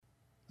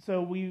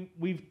So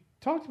we've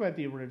talked about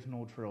the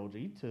original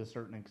trilogy to a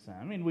certain extent.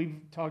 I mean, we've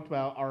talked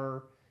about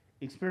our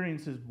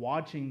experiences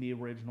watching the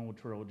original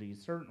trilogy,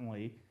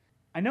 certainly.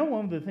 I know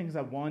one of the things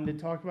I wanted to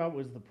talk about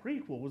was the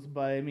prequels,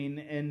 but I mean,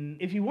 and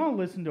if you want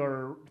to listen to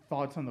our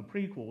thoughts on the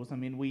prequels, I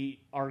mean,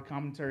 our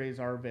commentaries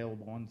are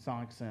available on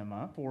Sonic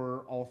Cinema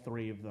for all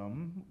three of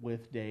them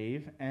with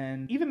Dave.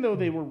 And even though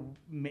they were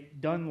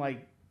done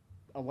like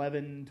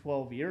 11,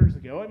 12 years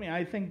ago, I mean,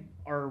 I think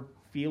our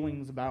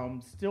feelings about them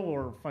still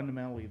are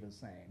fundamentally the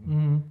same.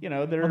 Mm-hmm. You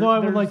know, although I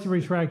would like to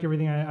retract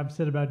everything I've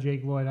said about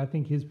Jake Lloyd. I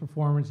think his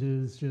performance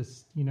is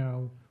just,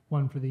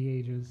 one for the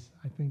ages.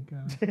 I think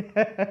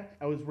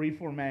I was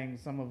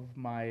reformatting some of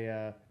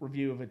my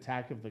review of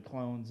Attack of the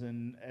Clones,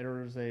 and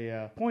there was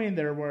a point in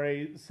there where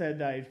I said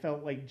that I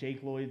felt like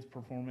Jake Lloyd's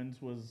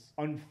performance was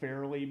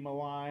unfairly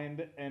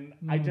maligned, and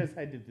I just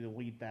had to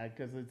delete that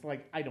because it's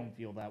like I don't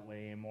feel that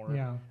way anymore.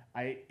 Yeah.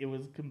 It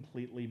was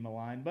completely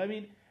maligned, but I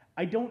mean,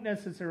 I don't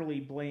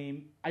necessarily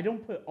blame. I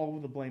don't put all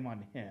of the blame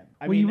on him.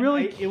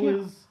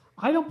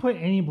 I don't put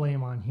any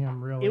blame on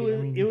him, really.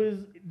 It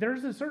was.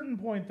 There's a certain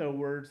point though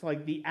where it's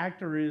like the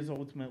actor is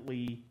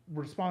ultimately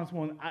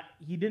responsible, and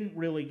he didn't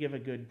really give a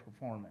good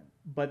performance.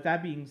 But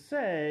that being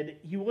said,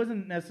 he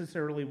wasn't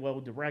necessarily well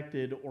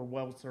directed or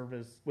well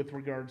serviced with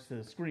regards to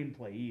the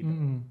screenplay either.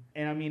 Mm-hmm.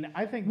 And I mean,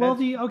 I think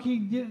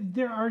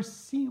there are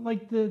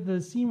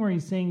the scene where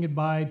he's saying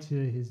goodbye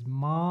to his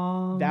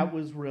mom. That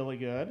was really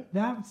good.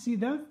 That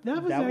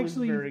was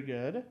actually very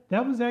good.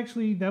 That was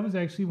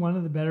actually one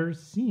of the better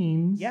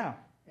scenes. Yeah.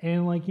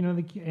 And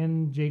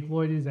and Jake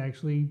Lloyd is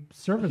actually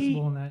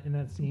serviceable in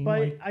that scene.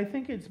 But I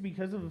think it's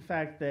because of the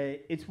fact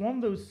that it's one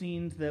of those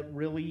scenes that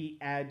really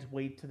adds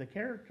weight to the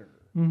character.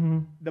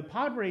 Mm-hmm. The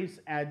pod race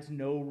adds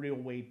no real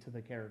weight to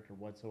the character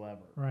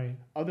whatsoever. Right.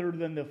 Other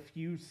than the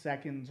few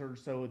seconds or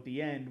so at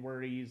the end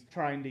where he's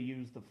trying to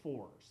use the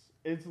Force.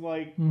 It's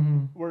like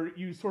where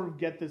you sort of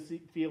get this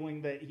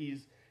feeling that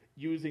he's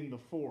using the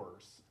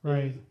Force.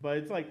 Right. But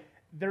it's like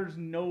there's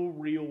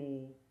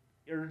nothing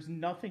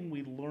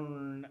we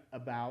learn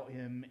about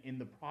him in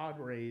the pod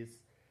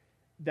race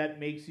that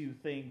makes you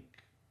think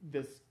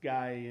this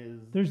guy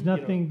is... There's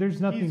nothing...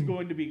 He's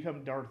going to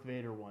become Darth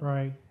Vader one day.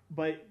 Right.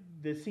 But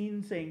the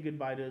scene saying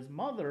goodbye to his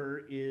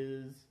mother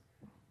is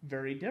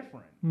very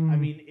different. Mm. I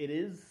mean, it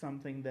is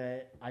something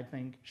that I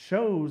think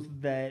shows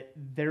that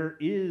there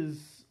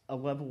is a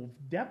level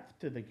of depth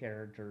to the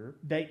character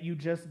that you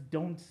just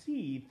don't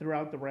see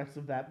throughout the rest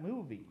of that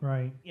movie.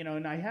 Right.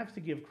 And I have to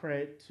give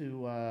credit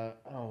to,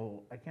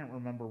 I can't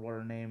remember what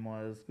her name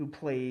was, who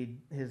played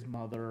his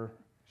mother.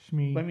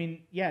 Shmi. I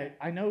mean, yeah,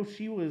 I know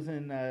she was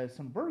in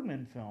some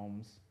Bergman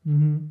films.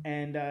 Mm-hmm.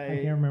 And I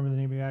can't remember the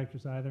name of the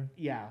actress either.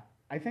 Yeah.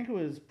 I think it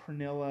was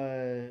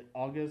Pernilla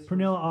August.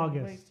 Pernilla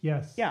August,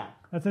 yes. Yeah.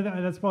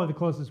 That's probably the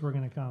closest we're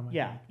going to come.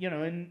 Yeah,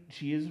 and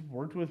she has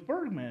worked with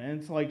Bergman,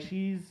 and it's like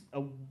she's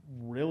a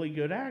really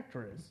good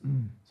actress.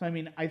 So, I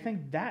mean, I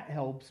think that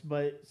helps,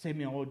 but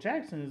Samuel L.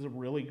 Jackson is a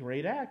really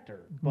great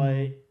actor.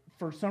 But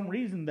for some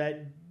reason,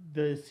 that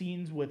the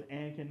scenes with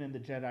Anakin and the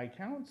Jedi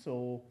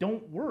Council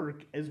don't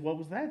work as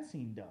well as that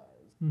scene does.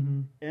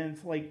 Mm-hmm. And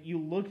it's like, you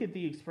look at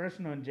the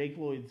expression on Jake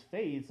Lloyd's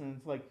face, and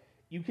it's like,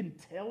 you can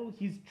tell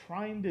he's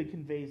trying to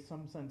convey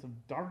some sense of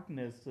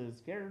darkness to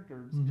his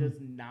character. It's just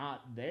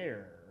not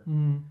there.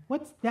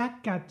 What's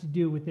that got to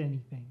do with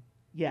anything?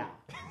 Yeah.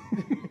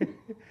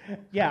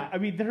 Yeah, I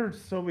mean, there are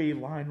so many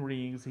line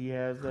readings he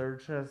has that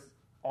are just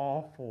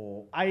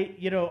awful.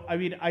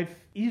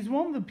 He's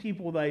one of the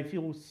people that I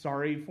feel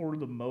sorry for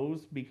the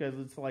most because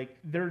it's like,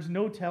 there's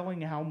no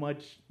telling how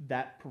much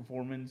that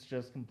performance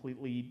just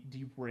completely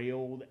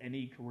derailed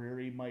any career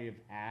he might have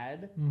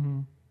had.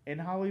 Mm-hmm. In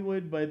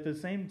Hollywood, but at the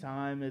same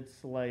time,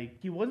 it's like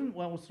he wasn't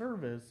well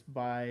serviced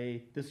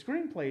by the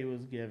screenplay he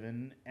was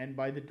given and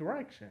by the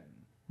direction.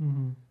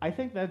 Mm-hmm. I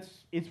think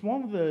it's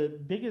one of the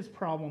biggest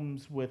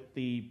problems with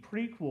the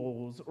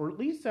prequels, or at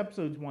least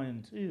episodes 1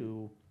 and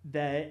 2,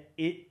 that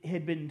it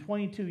had been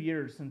 22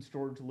 years since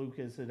George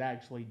Lucas had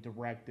actually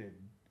directed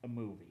a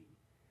movie.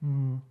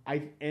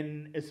 Mm-hmm.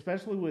 And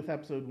especially with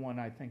episode 1,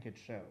 I think it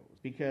shows,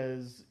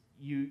 because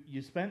you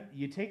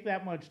take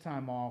that much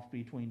time off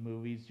between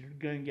movies, you're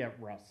gonna get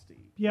rusty.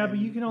 Yeah, but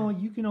you can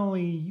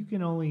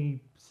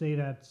only say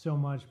that so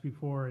much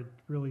before it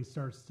really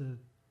starts to,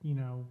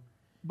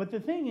 But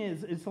the thing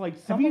is, it's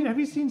like have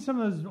you seen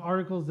some of those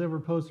articles that were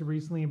posted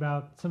recently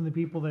about some of the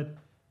people that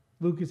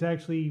Lucas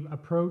actually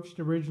approached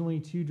originally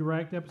to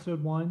direct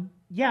episode 1?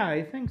 Yeah,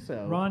 I think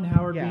so. Ron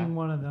Howard being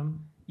one of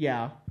them.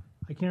 Yeah.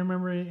 I can't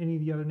remember any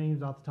of the other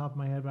names off the top of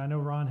my head, but I know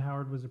Ron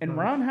Howard was approached. And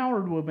Ron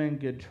Howard would have been a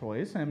good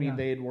choice. I mean,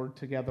 they had worked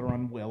together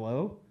on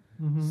Willow.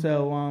 Mm-hmm.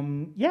 So, I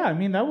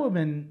mean, that would have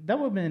been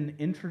an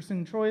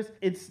interesting choice.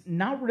 It's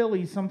not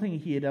really something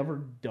he had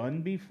ever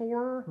done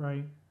before.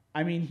 Right.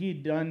 I mean,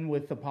 he'd done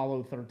with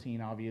Apollo 13,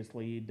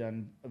 obviously. He'd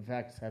done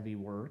effects-heavy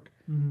work.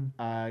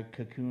 Mm-hmm.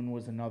 Cocoon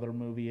was another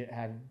movie. It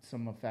had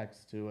some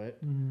effects to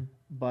it. Mm-hmm.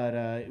 But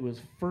it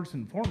was first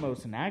and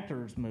foremost an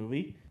actor's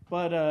movie.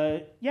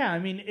 But yeah, I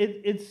mean,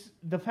 it's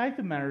the fact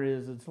of the matter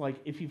is, it's like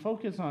if you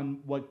focus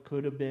on what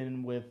could have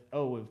been with,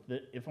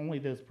 if only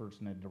this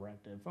person had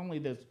directed, if only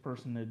this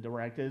person had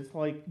directed, it's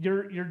like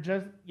you're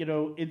just,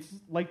 it's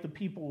like the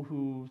people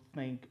who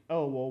think,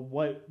 oh well,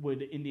 what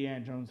would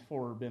Indiana Jones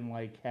 4 have been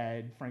like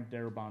had Frank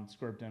Darabont's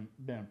script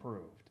been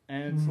approved?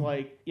 And it's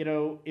like,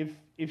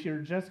 if you're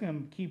just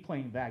going to keep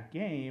playing that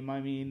game, I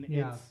mean,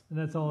 yeah, it's and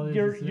that's all it is.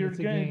 you're It's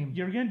a going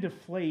game. to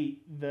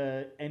deflate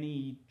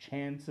any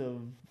chance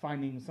of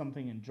finding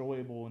something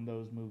enjoyable in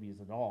those movies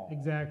at all.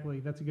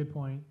 Exactly. That's a good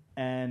point.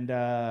 And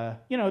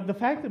the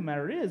fact of the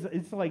matter is,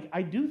 it's like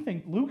I do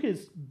think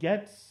Lucas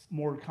gets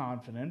more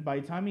confident by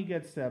the time he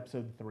gets to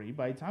Episode 3.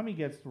 By the time he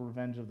gets to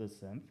Revenge of the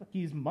Sith,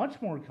 he's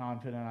much more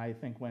confident, I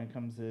think, when it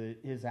comes to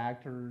his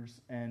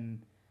actors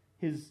and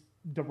his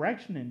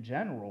direction in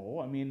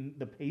general. I mean,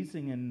 the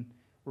pacing in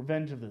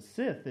Revenge of the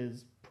Sith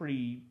is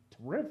pretty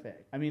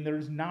terrific. I mean,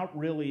 there's not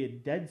really a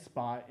dead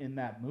spot in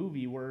that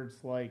movie where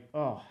it's like,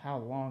 oh, how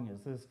long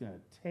is this going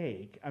to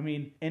take? I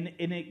mean, and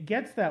it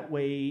gets that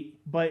way,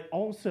 but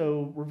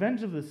also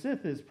Revenge of the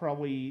Sith is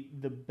probably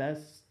the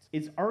best.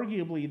 It's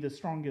arguably the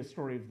strongest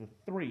story of the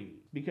three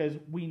because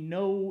we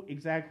know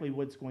exactly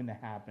what's going to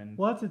happen.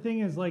 Well, that's the thing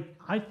is, like,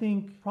 I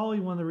think probably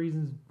one of the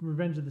reasons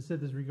Revenge of the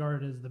Sith is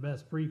regarded as the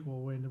best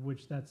prequel,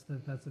 which that's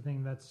the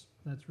thing that's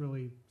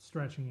really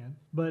stretching it.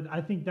 But I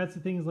think that's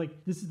the thing is,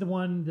 like, this is the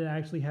one that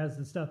actually has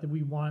the stuff that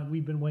we've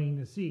been waiting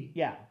to see.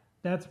 Yeah.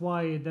 That's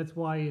why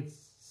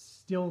it's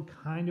still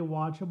kind of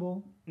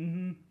watchable.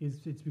 Mm-hmm.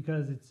 It's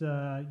because it's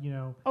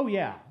Oh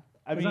yeah.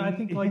 I mean, I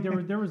think like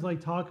there was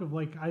like talk of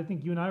like I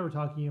think you and I were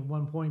talking at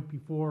one point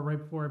right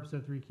before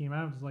Episode 3 came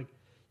out. It was like,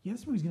 yeah,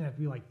 this movie's gonna have to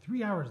be like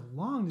 3 hours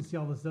long to see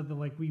all this stuff that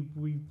like we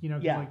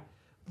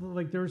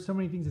like there were so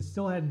many things that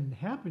still hadn't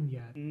happened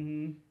yet.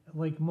 Mm-hmm.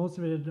 Like most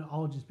of it had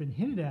all just been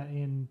hinted at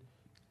in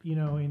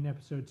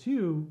Episode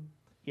 2.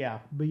 Yeah.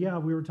 But yeah,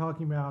 we were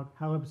talking about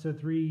how Episode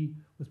 3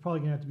 was probably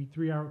gonna have to be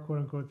 3 hour, quote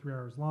unquote, 3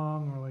 hours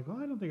long. And we're like, well,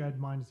 I don't think I'd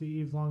mind to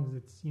see as long as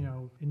it's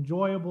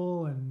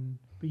enjoyable and.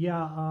 But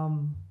yeah,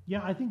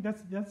 I think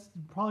that's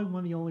probably one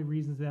of the only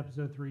reasons that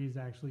Episode 3 is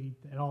actually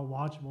at all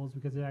watchable is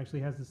because it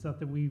actually has the stuff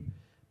that we've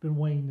been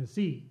waiting to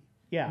see.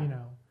 Yeah.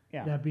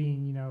 Yeah. That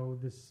being,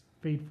 this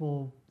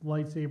fateful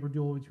lightsaber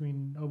duel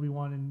between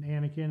Obi-Wan and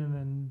Anakin, and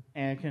then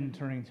Anakin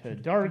turning to the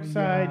dark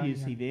side. You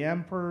see the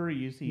Emperor.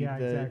 You see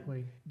the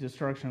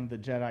destruction of the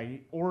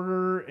Jedi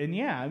Order. And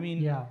I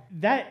mean,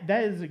 that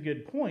is a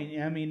good point.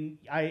 I mean,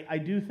 I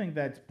do think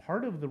that's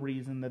part of the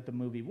reason that the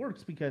movie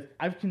works because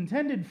I've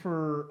contended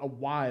for a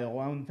while.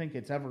 I don't think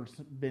it's ever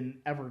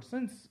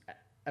since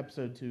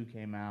Episode 2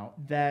 came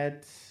out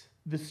that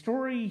the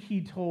story he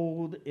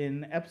told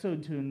in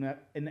Episode 2,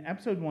 in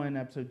Episode 1 and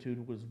Episode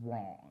 2 was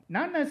wrong.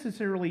 Not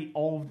necessarily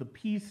all of the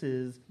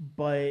pieces,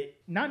 but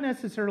not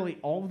necessarily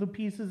all of the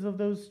pieces of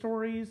those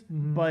stories,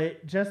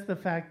 but just the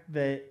fact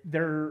that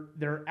there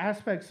are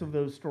aspects of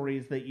those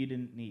stories that you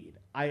didn't need.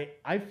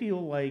 I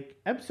feel like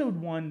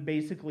Episode 1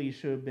 basically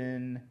should have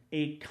been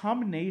a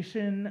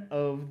combination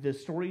of the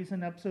stories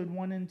in Episode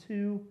 1 and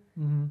 2,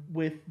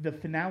 with the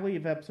finale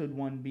of Episode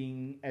 1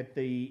 being at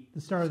the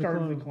start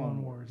of the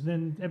Clone Wars.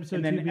 Then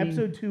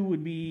Episode 2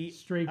 would be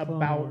straight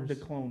about the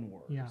Clone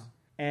Wars. Yeah.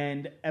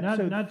 And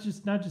episode not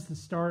just the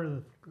start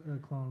of the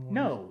Clone Wars.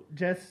 No,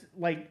 just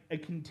like a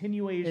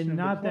continuation. And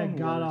not of the Clone that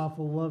god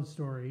awful love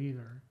story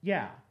either.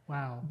 Yeah.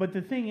 Wow. But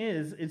the thing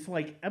is, it's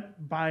like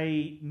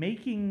by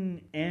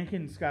making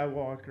Anakin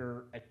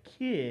Skywalker a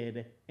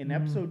kid in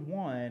Episode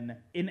 1,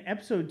 in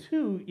Episode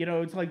 2,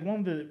 it's like one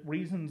of the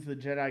reasons the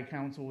Jedi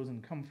Council was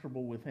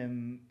uncomfortable with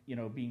him,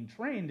 being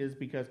trained is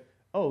because,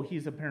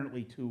 he's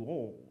apparently too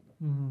old.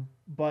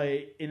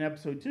 But in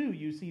Episode 2,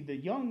 you see the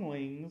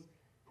younglings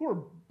who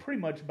are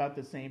pretty much about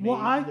the same age. Well,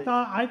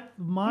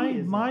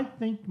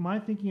 my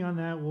thinking on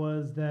that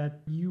was that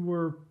you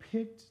were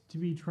picked to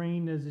be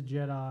trained as a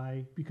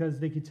Jedi because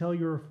they could tell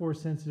you were Force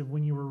sensitive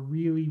when you were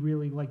really,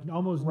 really like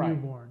almost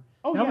newborn.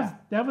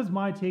 That was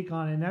my take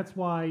on it, and that's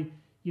why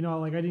I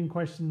didn't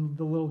question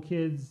the little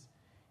kids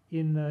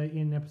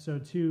in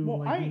Episode 2.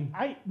 Well, I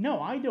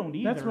don't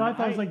either. That's what I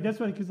thought.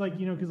 That's why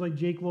because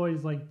Jake Lloyd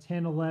is like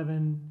 10,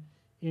 11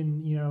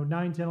 in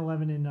 9, 10,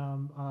 11 in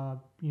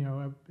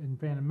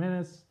Phantom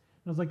Menace.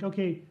 And I was like,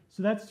 okay,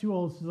 so that's too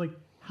old. So like,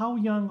 how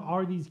young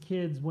are these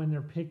kids when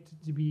they're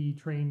picked to be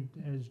trained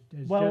as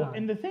Jedi?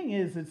 And the thing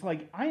is, it's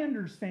like I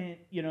understand,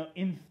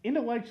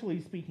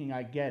 intellectually speaking,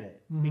 I get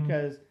it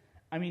because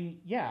I mean,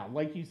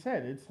 like you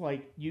said, it's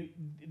like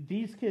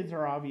these kids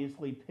are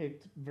obviously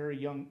picked very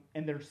young,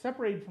 and they're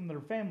separated from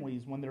their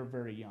families when they're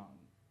very young.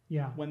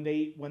 Yeah. When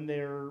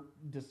they're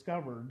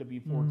discovered to be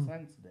Force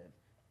sensitive.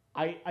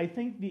 I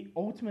think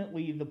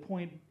ultimately the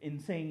point in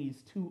saying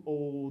he's too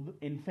old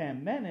in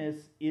Phantom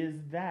Menace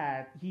is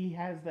that he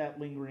has that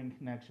lingering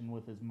connection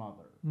with his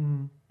mother.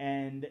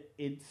 And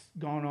it's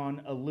gone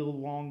on a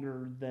little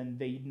longer than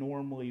they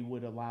normally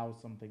would allow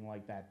something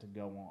like that to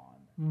go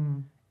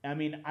on. I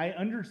mean, I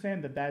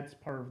understand that that's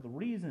part of the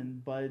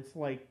reason, but it's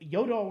like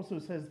Yoda also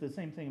says the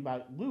same thing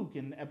about Luke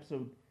in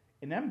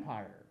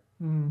Empire.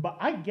 But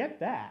I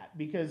get that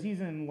because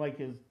he's in like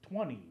his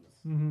 20s,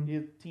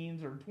 his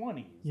teens or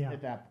 20s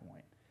at that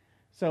point.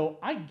 So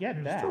I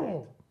get that.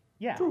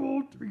 Yeah. Too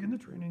old to begin the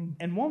training.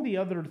 And one of the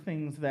other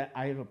things that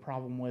I have a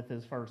problem with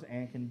as far as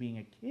Anakin being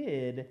a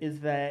kid is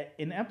that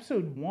in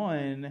episode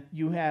 1,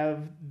 you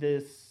have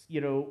this,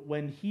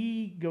 when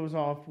he goes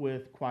off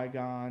with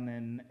Qui-Gon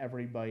and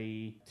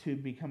everybody to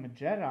become a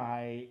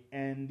Jedi,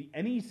 and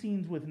any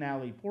scenes with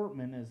Natalie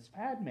Portman as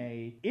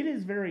Padme, it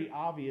is very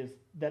obvious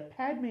that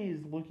Padme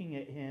is looking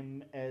at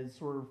him as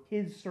sort of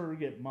his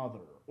surrogate mother,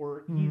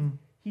 or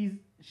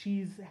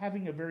she's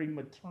having a very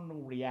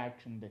maternal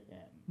reaction to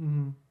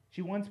him.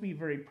 She wants to be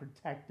very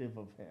protective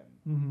of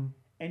him.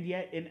 And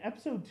yet, in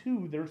episode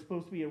 2, they're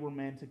supposed to be a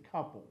romantic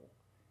couple.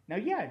 Now,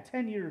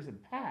 10 years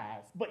have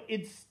passed, but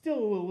it's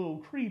still a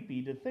little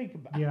creepy to think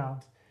about. Yeah,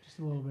 just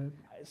a little bit.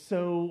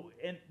 So,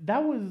 and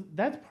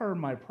that's part of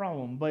my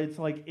problem. But it's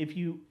like,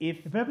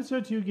 if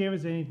episode 2 gave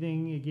us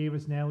anything, it gave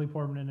us Natalie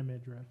Portman in a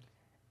midriff.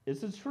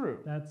 This is true.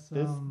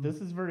 This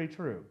is very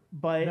true.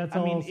 But that's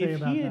all I'll say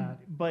about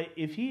that. But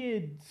if he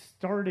had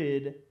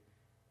started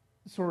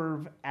sort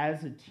of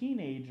as a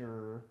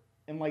teenager,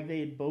 and like they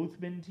had both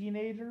been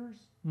teenagers,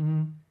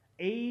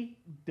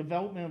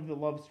 development of the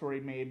love story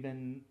may have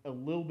been a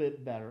little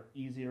bit better,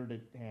 easier to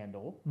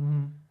handle.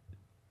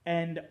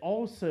 And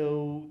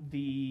also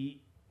the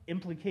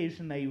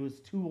implication that he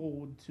was too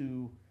old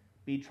to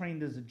be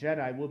trained as a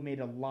Jedi would have made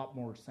a lot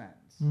more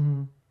sense.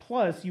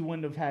 Plus, you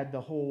wouldn't have had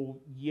the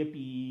whole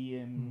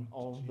yippee and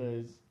all of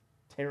the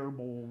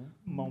terrible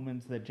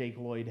moments that Jake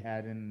Lloyd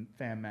had in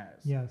Phantom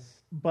Menace.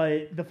 Yes.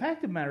 But the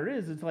fact of the matter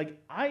is, it's like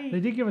They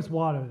did give us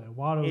Watto, though.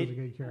 Watto was a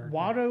good character.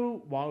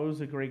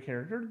 Watto's a great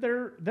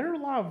character. There are a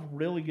lot of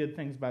really good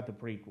things about the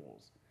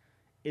prequels.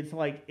 It's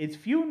like, it's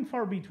few and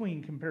far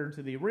between compared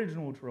to the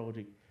original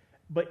trilogy.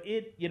 But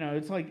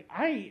it's like,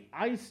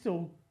 I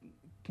still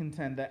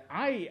contend that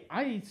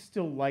I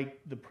still like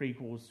the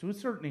prequels to a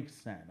certain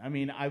extent. I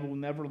mean, I will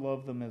never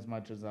love them as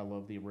much as I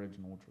love the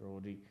original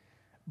trilogy.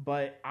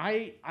 But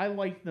I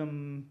like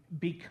them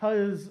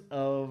because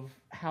of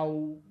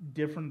how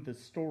different the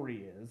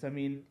story is. I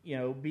mean,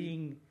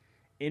 being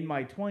in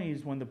my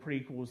 20s when the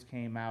prequels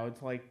came out,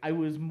 it's like I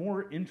was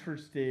more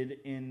interested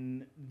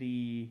in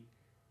the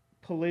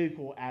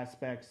political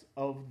aspects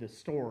of the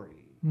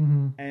story.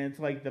 And it's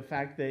like the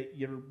fact that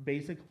you're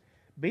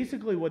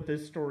basically what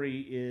this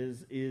story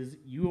is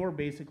you are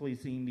basically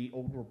seeing the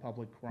Old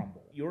Republic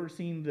crumble. You're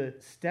seeing the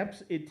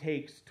steps it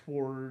takes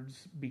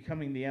towards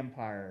becoming the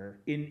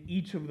Empire in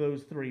each of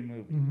those 3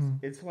 movies.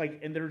 It's like,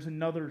 and there's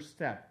another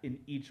step in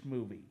each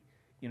movie.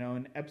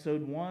 In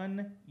episode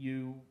 1,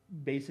 you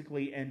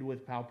basically end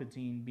with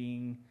Palpatine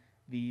being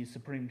the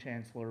Supreme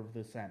Chancellor of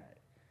the Senate.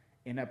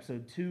 In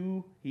episode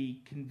 2,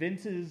 he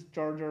convinces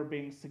Jar Jar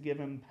Binks to give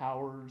him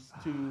powers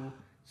to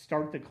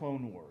start the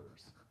Clone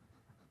Wars.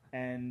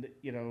 And,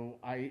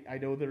 I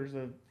know there's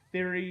a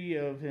theory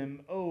of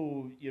him,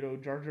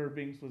 Jar Jar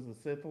Binks was a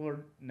Sith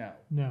Lord. No.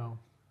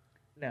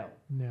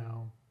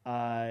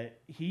 The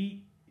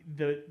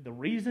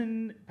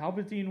reason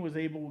Palpatine was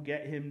able to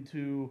get him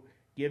to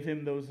give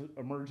him those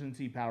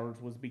emergency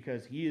powers was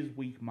because he is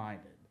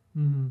weak-minded.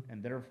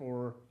 And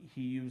therefore,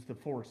 he used the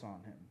Force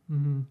on him.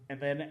 And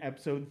then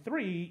episode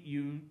 3,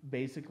 you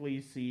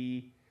basically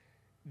see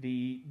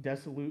the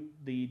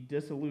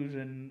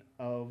dissolution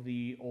of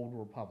the Old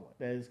Republic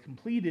that is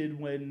completed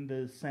when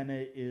the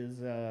Senate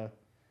is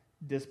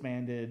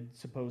disbanded,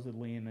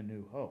 supposedly in A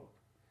New Hope.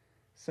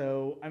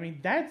 So, I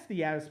mean, that's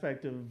the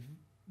aspect of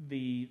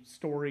the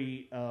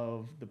story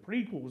of the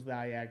prequels that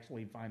I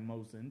actually find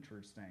most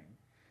interesting.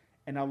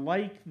 And I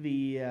like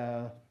the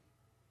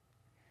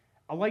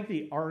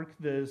arc,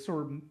 the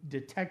sort of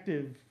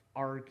detective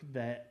arc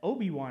that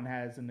Obi-Wan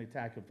has in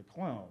Attack of the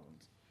Clones.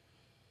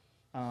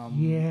 I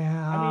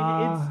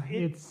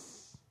mean,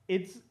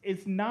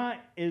 it's not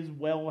as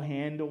well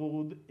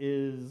handled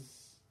as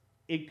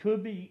it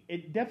could be.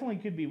 It definitely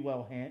could be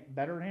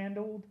better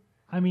handled.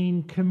 I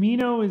mean,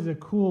 Kamino is a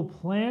cool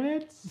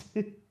planet,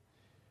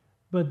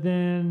 but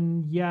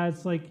then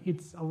it's like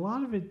it's a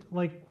lot of it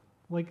like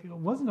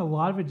wasn't a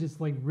lot of it just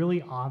like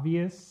really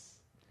obvious,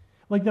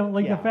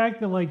 the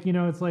fact that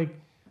it's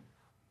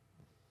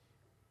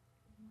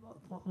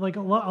like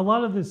a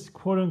lot of this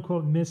quote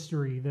unquote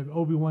mystery that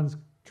Obi-Wan's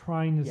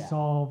trying to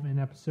solve in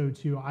episode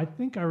 2. I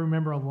think I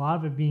remember a lot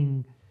of it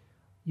being,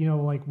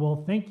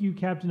 well, thank you,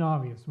 Captain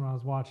Obvious, when I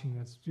was watching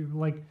this.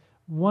 Like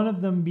one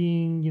of them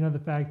being, the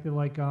fact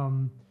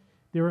that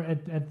they were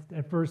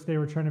at first they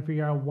were trying to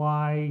figure out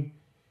why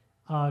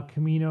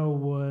Kamino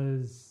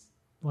was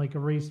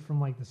erased from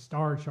the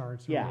star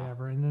charts or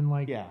whatever, and then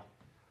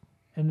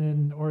and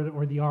then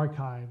or the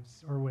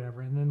archives or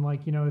whatever, and then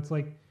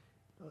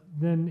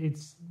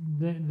it's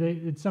then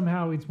it's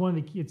somehow it's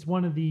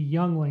one of the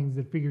younglings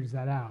that figures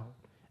that out,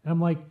 and I'm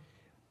like,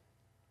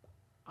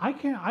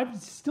 I'm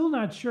still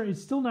not sure.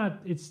 It's still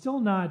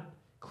not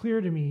clear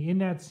to me in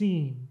that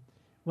scene,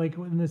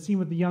 in the scene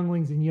with the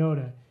younglings and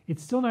Yoda.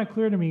 It's still not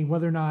clear to me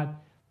whether or not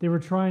they were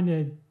trying to.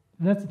 And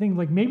that's the thing.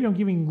 Maybe I'm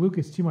giving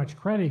Lucas too much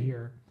credit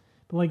here,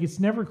 but it's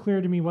never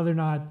clear to me whether or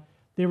not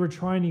they were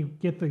trying to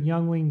get the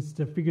younglings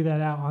to figure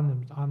that out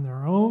on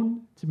their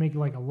own to make it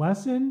like a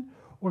lesson,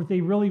 or if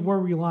they really were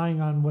relying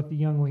on what the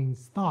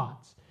younglings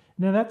thought.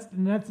 Now that's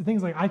the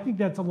things, like I think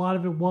that's a lot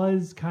of it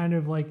was kind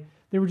of like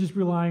they were just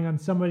relying on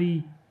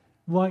somebody,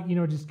 like, you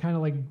know, just kind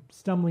of like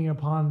stumbling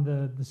upon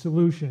the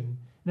solution.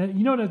 Now,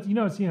 you know what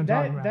scene I'm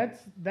talking about.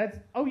 That's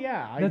oh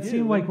yeah, that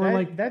seemed like we're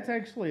like that's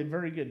actually a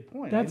very good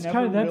point. That's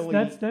kind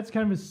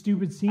of a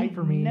stupid scene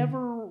for me. I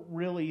never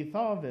really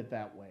thought of it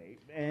that way.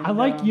 And, I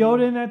like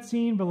Yoda in that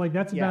scene, but like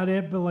that's about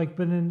it. But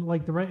then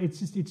like the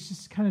rest, it's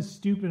just kind of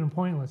stupid and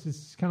pointless. It's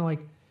just kind of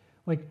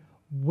like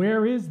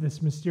where is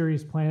this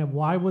mysterious planet?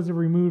 Why was it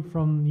removed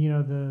from, you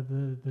know,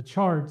 the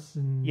charts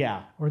and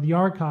or the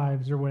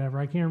archives or whatever?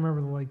 I can't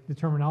remember the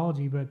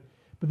terminology, but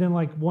then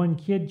like one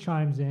kid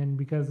chimes in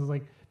because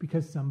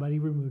somebody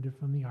removed it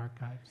from the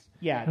archives.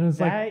 Yeah, and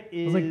it's I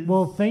was like,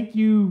 well, thank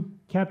you,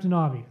 Captain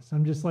Obvious.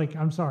 I'm just like,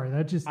 I'm sorry.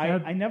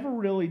 I never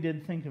really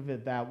did think of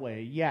it that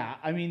way. Yeah,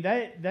 I mean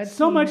that's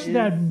so much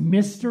that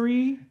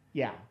mystery.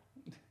 Yeah.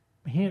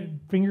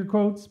 Finger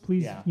quotes,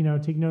 please. Yeah. You know,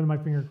 take note of my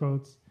finger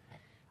quotes.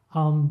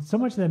 So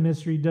much of that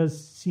mystery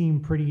does seem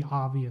pretty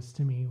obvious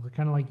to me.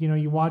 Kind of like, you know,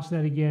 you watch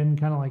that again,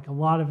 kind of like a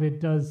lot of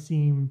it does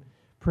seem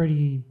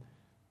pretty,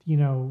 you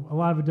know, a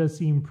lot of it does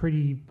seem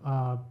pretty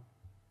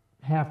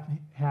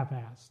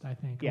half-assed, I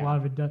think. Yeah. A lot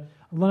of it does.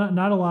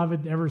 Not a lot of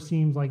it ever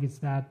seems like it's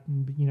that,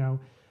 you know.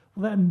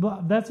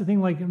 Well, that's the thing.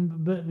 Like,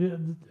 and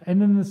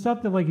then the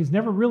stuff that like is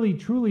never really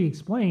truly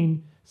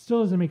explained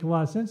still doesn't make a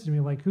lot of sense to me.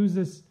 Like, who's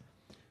this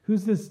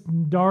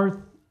Darth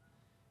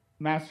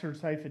Master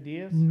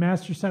Sifo-Dyas?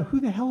 Who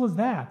the hell is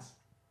that?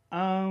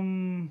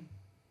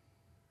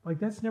 Like,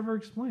 that's never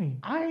explained.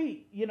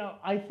 I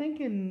think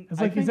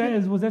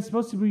was that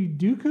supposed to be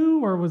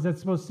Dooku, or was that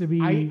supposed to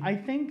be? I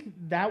think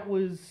that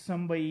was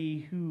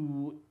somebody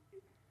who.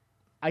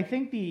 I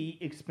think the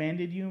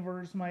expanded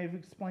universe might have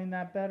explained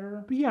that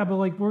better. But yeah, but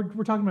like we're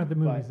talking about the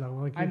movies though.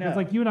 Like, I know. It's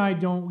like you and I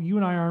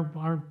aren't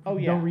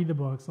don't read the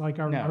books. Like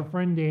our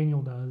friend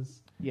Daniel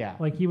does. Yeah.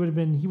 Like he would have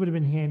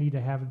been handy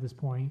to have at this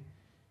point.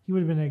 He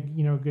would have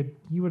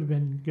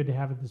been good to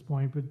have at this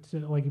point.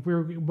 But like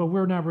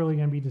we're not really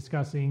going to be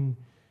discussing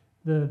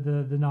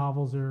the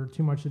novels or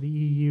too much of the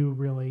EU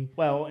really.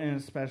 Well, and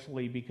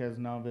especially because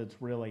none of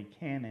it's really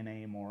canon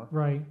anymore.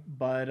 Right.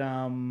 But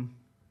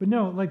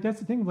no, like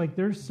that's the thing. Like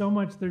there's so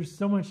much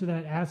of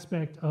that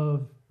aspect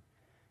of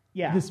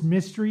this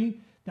mystery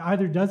that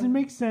either doesn't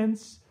make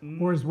sense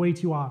or is way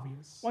too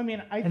obvious. Well, I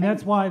mean,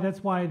 that's why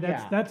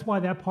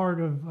that part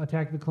of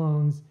Attack of the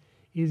Clones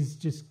is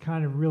just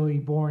kind of really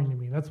boring to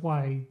me. That's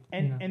why.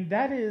 And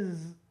that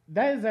is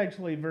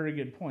actually a very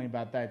good point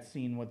about that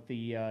scene with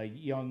the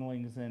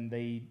younglings, and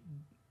they,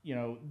 you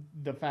know,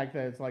 the fact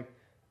that it's like,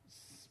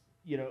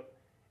 you know,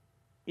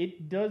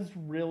 it does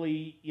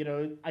really, you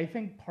know, I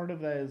think part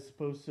of that is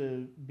supposed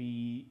to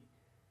be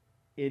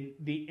in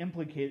the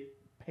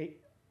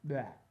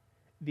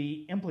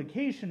the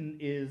implication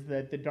is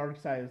that the dark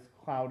side is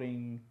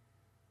clouding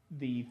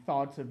the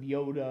thoughts of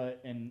Yoda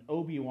and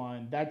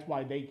Obi-Wan. That's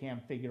why they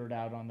can't figure it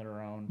out on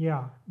their own.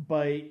 Yeah.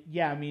 But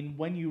yeah, I mean,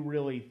 when you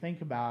really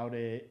think about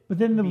it, but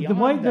then the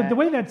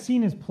way that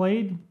scene is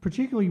played,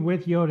 particularly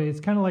with Yoda,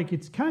 it kind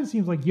of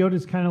seems like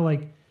Yoda's kind of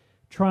like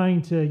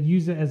trying to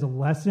use it as a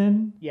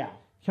lesson. Yeah.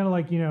 Kind of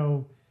like, you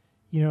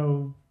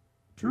know,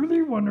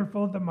 truly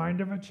wonderful the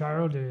mind of a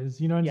child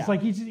is, you know, and it's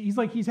like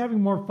he's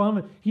having more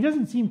fun. He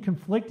doesn't seem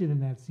conflicted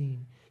in that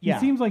scene. He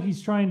seems like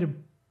he's trying to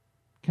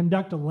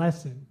conduct a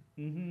lesson.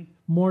 Mm-hmm.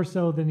 More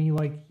so than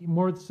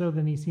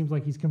he seems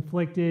like he's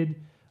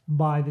conflicted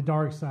by the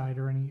dark side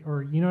or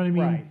you know what I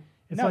mean? Right.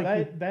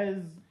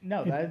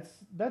 It's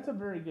that's a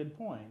very good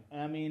point.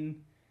 I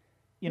mean,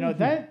 you know,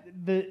 that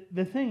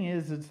the thing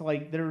is, it's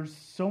like there's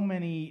so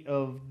many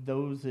of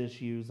those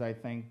issues, I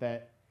think,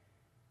 that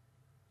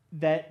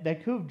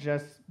could have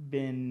just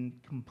been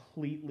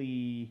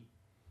completely.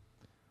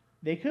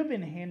 They could have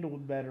been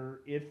handled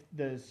better if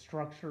the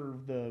structure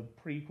of the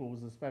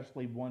prequels,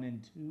 especially 1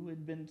 and 2,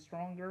 had been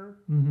stronger.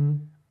 Mm-hmm.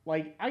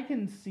 Like, I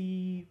can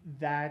see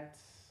that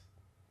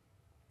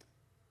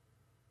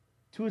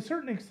to a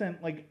certain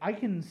extent. Like, I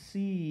can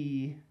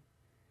see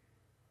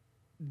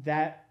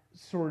that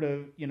sort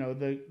of, you know,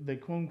 the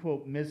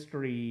quote-unquote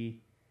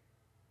mystery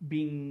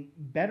being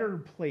better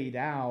played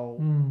out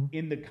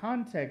in the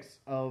context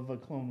of a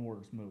Clone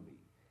Wars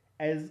movie,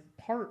 as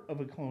part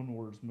of a Clone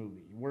Wars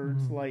movie, where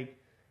it's like,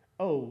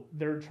 oh,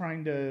 they're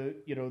trying to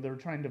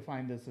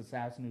find this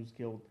assassin who's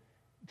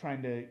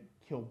trying to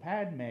kill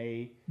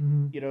Padme,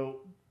 you know,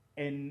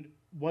 and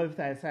what if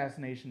that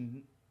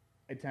assassination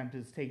attempt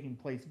is taking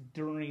place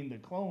during the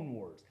Clone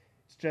Wars?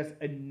 It's just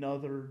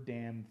another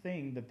damn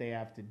thing that they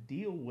have to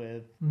deal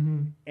with,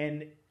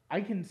 and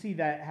I can see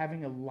that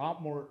having a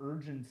lot more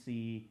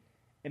urgency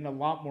and a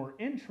lot more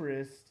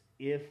interest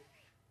if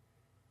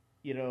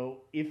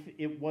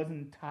it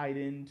wasn't tied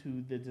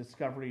into the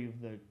discovery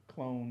of the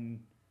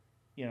clone.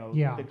 You know,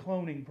 the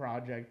cloning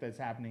project that's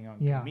happening on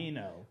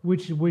Kamino,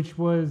 which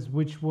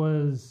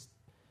was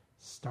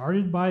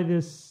started by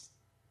this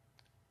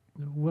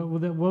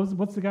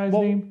what's the guy's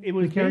name? It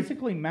was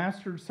basically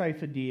Master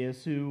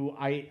Sifo-Dyas, who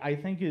I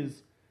think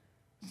is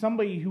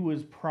somebody who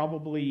was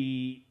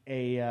probably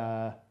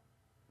a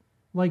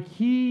like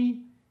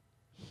he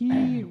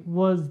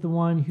was the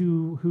one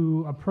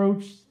who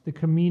approached the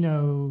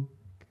Camino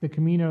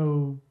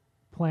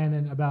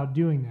planet about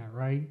doing that,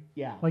 right?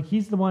 Yeah. Like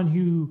he's the one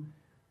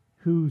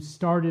who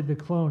started the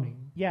cloning.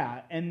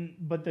 Yeah,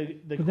 but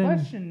the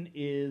question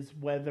is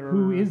whether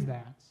who is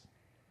that?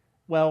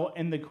 Well,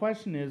 and the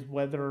question is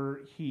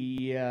whether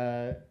he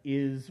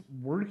is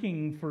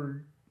working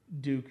for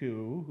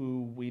Dooku,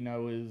 who we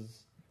know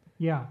is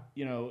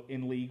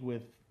in league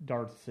with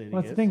Darth Sidious.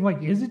 Well, that's the thing.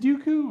 Like, is it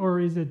Dooku or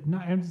is it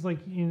not? I'm just like,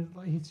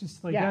 it's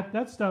just like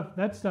that stuff.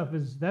 That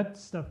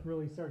stuff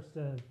really starts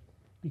to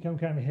become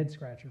kind of a head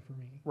scratcher for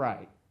me.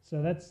 Right.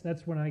 So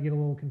that's when I get a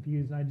little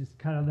confused. And I just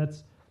kind of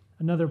that's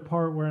another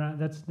part where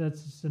that's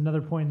just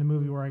another point in the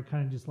movie where I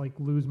kind of just like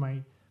lose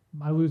my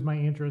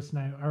interest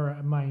or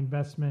my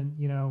investment,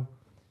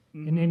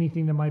 in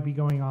anything that might be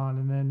going on,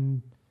 and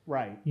then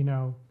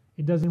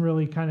it doesn't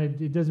really kind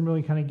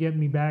of get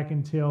me back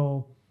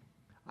until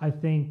I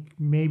think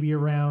maybe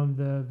around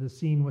the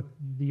scene with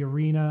the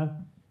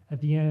arena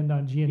at the end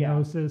on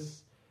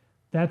Geonosis.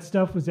 That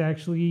stuff was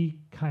actually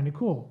kind of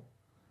cool.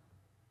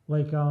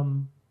 Like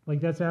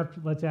that's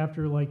after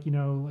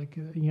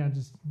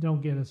just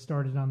don't get us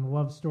started on the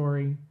love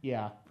story.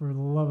 Yeah. For the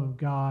love of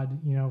God,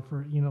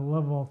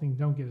 love of all things,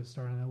 don't get us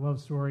started on that love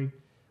story.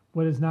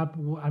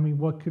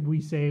 What could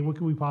we say? What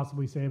could we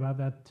possibly say about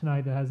that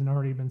tonight that hasn't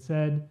already been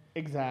said?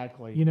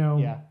 Exactly.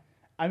 Yeah.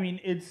 I mean,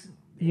 it's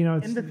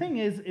and the thing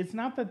is, it's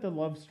not that the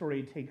love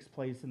story takes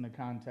place in the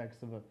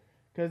context of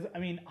because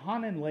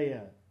Han and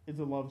Leia is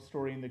a love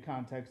story in the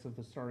context of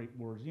the Star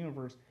Wars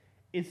universe.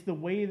 It's the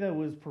way that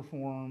was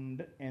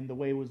performed and the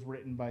way it was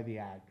written by the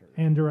actor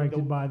and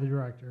directed by the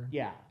director.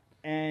 Yeah,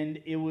 and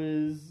it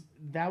was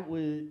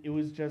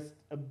just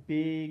a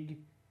big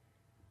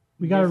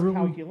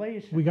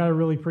miscalculation. We got a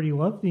really pretty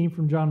love theme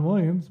from John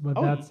Williams, but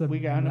we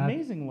got an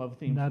amazing love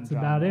theme. That's from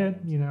John about Williams.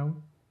 It,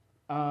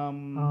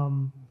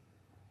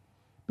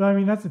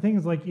 But that's the thing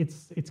is like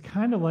it's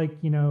kind of like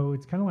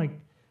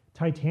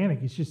Titanic.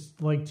 It's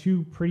just like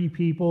two pretty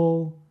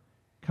people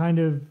kind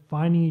of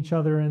finding each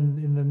other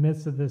in the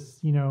midst of this,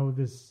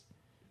 this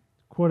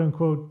quote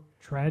unquote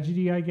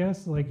tragedy, I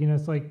guess.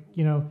 It's like,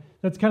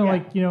 that's kind of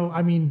like,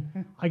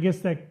 I guess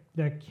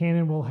that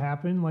canon will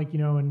happen,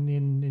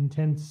 in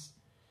intense,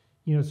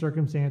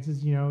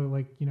 circumstances,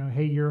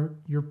 hey, you're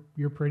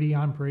pretty,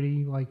 I'm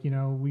pretty,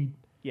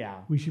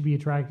 we should be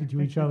attracted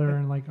to each other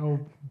and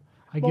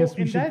I guess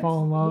we should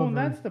fall in love. Well,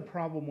 that's the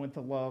problem with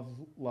the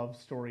love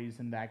stories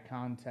in that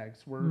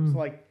context, where it's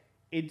like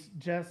it's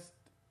just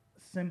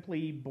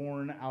simply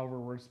born out of a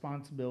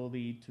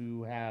responsibility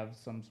to have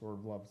some sort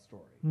of love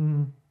story.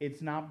 Mm-hmm.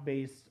 It's not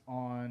based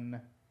on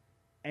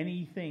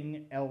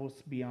anything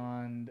else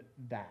beyond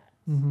that.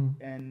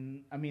 Mm-hmm.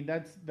 And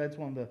that's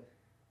one of the,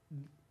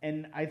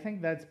 and I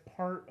think that's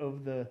part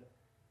of the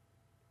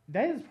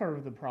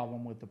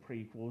problem with the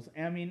prequels.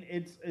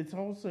 It's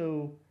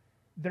also,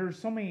 there's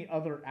so many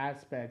other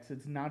aspects.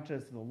 It's not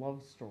just the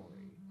love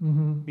story,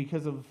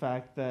 because of the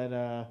fact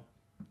that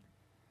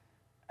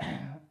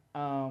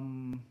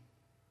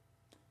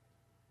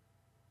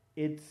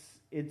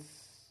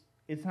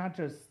it's not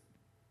just,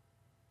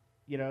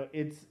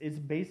 it's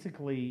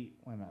basically,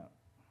 wait a minute.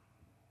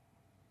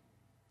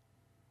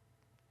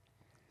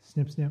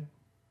 Snip, snip.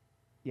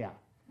 Yeah.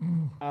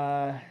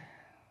 What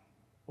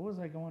was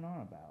I going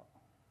on about?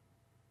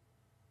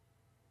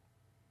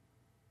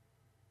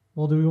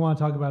 Well, do we want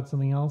to talk about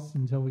something else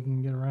until we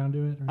can get around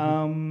to it?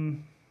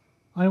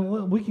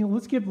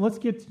 Let's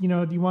get.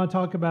 Do you want to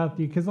talk about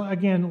because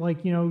again,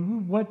 what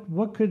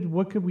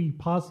could we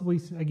possibly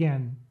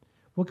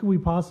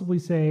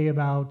say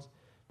about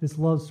this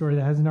love story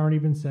that hasn't already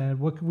been said?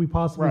 What could we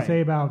possibly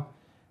say about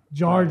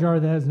Jar Jar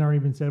that hasn't already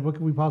been said? What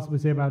could we possibly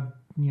say about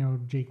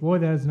Jake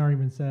Lloyd that hasn't already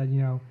been said?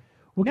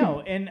 What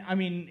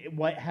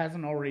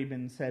hasn't already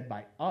been said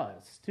by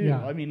us too?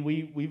 Yeah.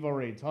 We've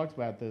already talked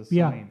about this so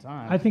many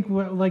times. I think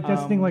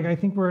that's the thing. I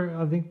think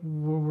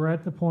we're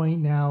at the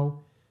point now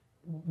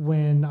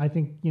when I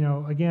think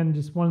again,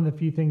 just one of the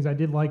few things I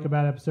did like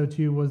about episode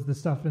 2 was the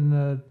stuff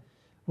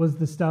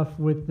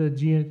with the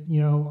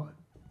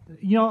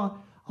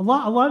a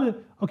lot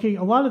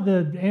of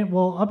the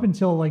up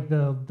until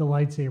the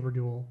lightsaber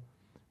duel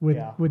with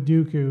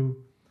Dooku,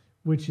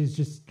 which is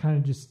just kind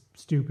of just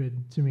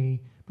stupid to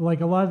me.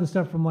 But a lot of the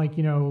stuff from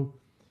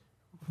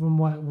from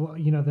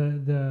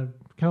the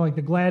kind of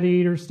the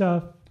gladiator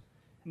stuff,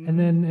 and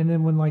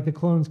then when the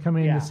clones come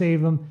in to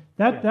save them,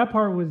 that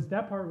part was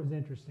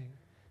interesting.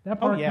 That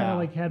part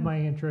kind of had my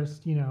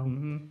interest.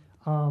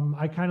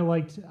 I kind of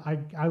liked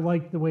I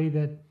liked the way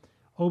that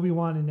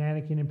Obi-Wan and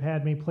Anakin and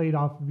Padme played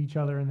off of each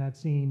other in that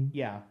scene.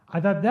 Yeah, I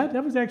thought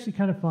that was actually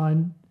kind of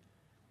fun.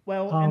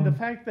 Well, and the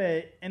fact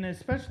that, and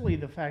especially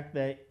the fact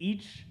that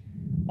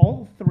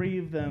all three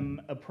of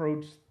them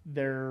approached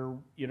their,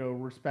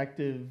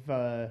 respective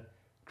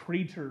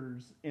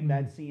creatures in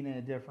that scene in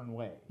a different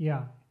way.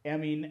 Yeah.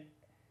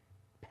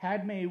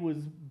 Padme was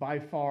by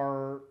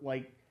far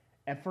like.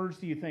 At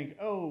first, you think,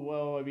 oh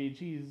well, I mean,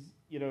 she's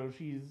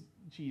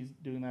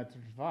doing that to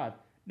survive.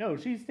 No,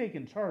 she's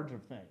taking charge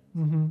of things.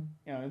 Mm-hmm.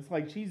 You know, it's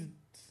like she's.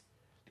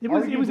 It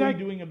was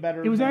doing a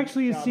better. It was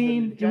actually a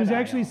scene. It was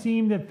actually a are.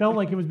 scene that felt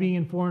like it was being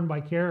informed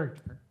by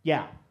character.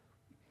 Yeah,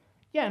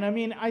 yeah, and I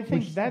mean, I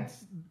think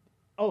that's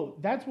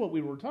what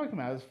we were talking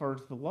about as far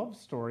as the love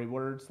story,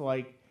 where it's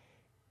like,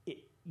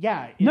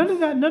 none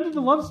of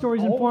the love story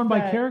is informed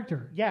by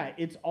character. Yeah,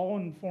 it's all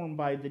informed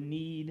by the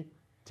need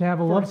to have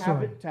a love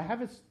story. To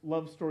have a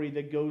love story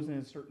that goes in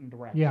a certain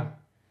direction. Yeah,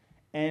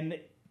 and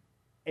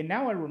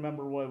now I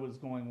remember what I was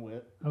going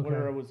with. Okay.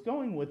 Where I was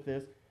going with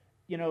this.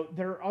 You know,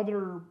 there are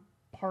other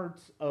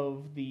parts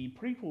of the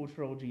prequel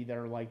trilogy that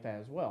are like that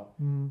as well.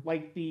 Mm.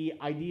 Like the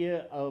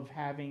idea of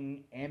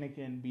having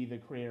Anakin be the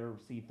creator of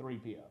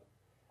C-3PO.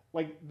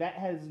 Like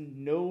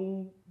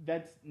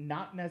that's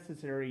not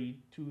necessary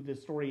to the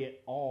story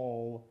at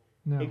all.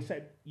 No.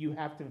 Except you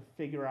have to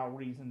figure out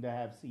reason to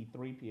have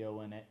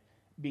C-3PO in it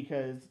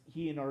because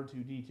he and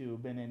R2-D2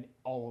 have been in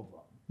all of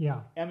them.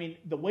 Yeah. I mean,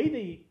 the way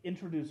they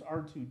introduce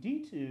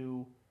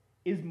R2-D2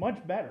 is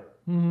much better.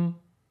 Mm-hmm.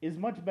 Is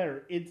much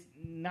better. It's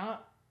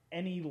not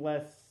any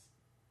less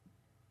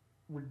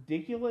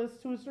ridiculous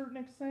to a certain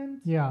extent.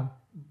 Yeah.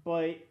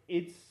 But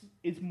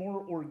it's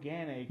more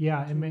organic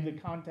to the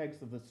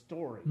context of the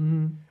story.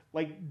 Mm-hmm.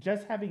 Like,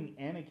 just having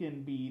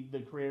Anakin be the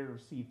creator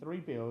of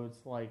C-3PO,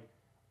 it's like,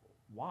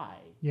 why?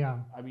 Yeah.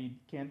 I mean,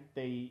 can't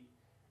they,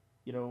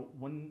 you know,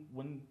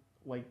 when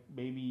like,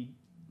 maybe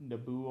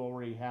Naboo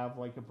already have,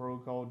 like, a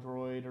protocol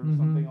droid or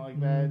something like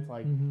that? It's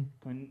like,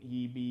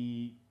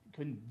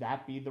 couldn't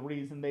that be the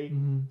reason they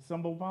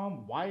stumbled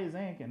upon? Why is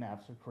Anakin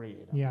have to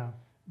create him? Yeah.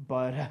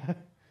 But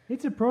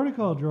it's a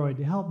protocol droid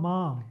to help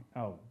Mom.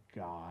 Oh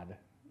God,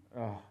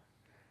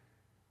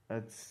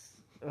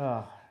 that's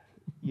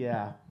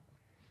yeah,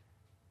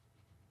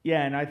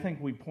 yeah. And I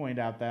think we point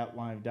out that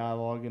line of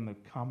dialogue in the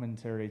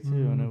commentary too,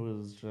 and it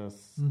was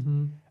just.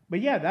 Mm-hmm.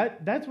 But yeah,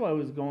 that's what I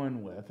was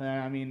going with, and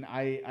I mean,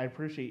 I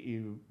appreciate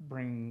you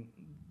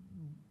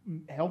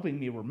helping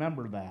me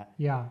remember that.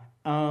 Yeah.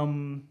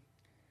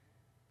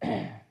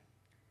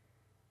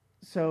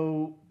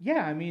 So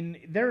yeah, I mean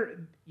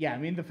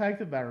the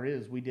fact of the matter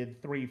is we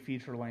did 3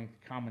 feature-length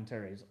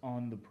commentaries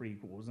on the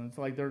prequels, and it's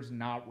like there's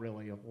not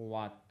really a whole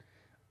lot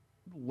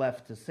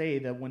left to say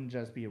that wouldn't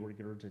just be a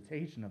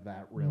regurgitation of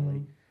that, really.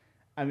 Mm-hmm.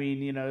 I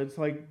mean, you know, it's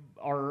like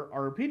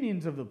our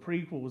opinions of the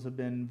prequels have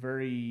been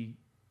very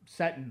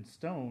set in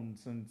stone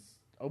since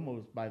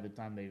almost by the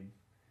time they've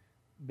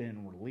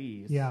been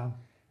released. Yeah.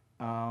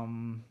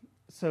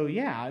 So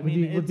yeah, I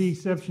mean, with the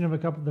exception of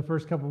the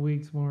first couple of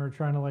weeks when we were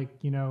trying to, like,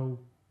 you know,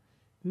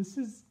 this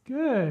is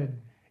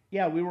good.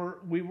 Yeah, we were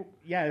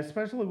yeah,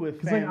 especially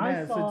with Phantom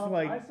Menace.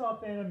 I saw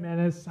Phantom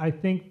Menace I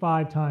think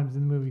 5 times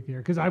in the movie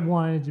theater because I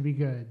wanted it to be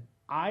good.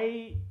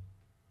 And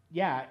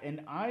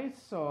I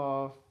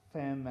saw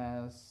Phantom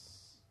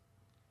Menace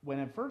when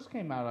it first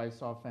came out. I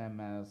saw Phantom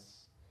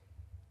Menace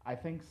I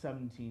think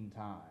 17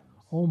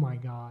 times. Oh my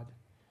God.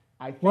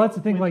 Well, that's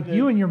the thing. Like,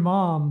 you and your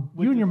mom.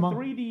 With the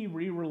 3D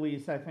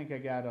re-release, I think I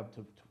got up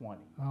to 20.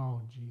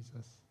 Oh,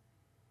 Jesus.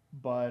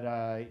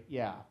 But,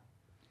 yeah.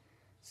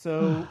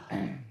 So,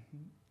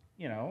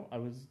 you know, I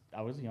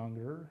was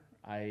younger.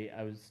 I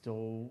was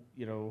still,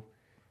 you know,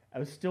 I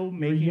was still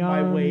making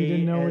my way. You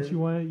didn't know what you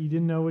wanted. You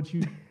didn't know what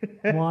you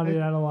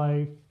wanted out of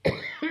life.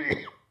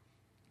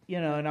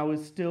 You know, and I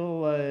was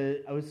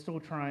still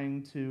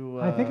trying to.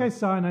 I think I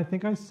saw.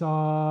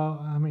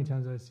 How many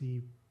times did I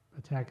see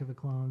Attack of the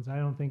Clones? I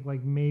don't think,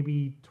 like,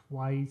 maybe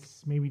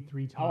twice, maybe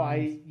 3 times. Oh,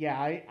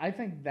 I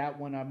think that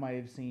one I might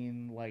have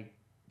seen like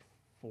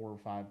 4 or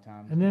 5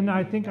 times. And then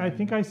I think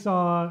I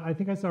saw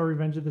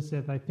Revenge of the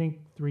Sith. I think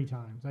 3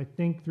 times. I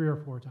think 3 or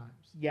 4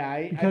 times.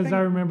 Yeah, because I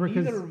remember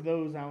either of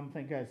those. I don't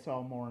think I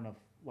saw more than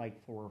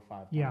like 4 or 5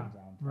 times. Yeah,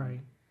 right.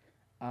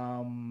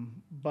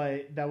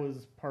 But that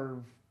was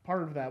part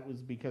of that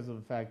was because of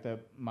the fact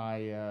that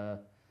my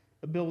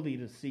ability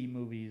to see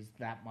movies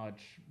that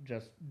much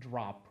just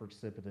dropped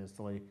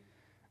precipitously.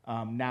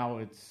 Now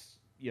it's,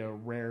 you know,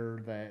 rare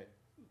that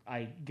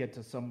I get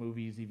to some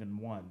movies even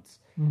once.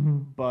 Mm-hmm.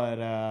 But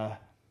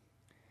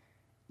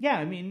yeah,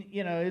 I mean,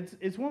 you know,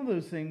 it's one of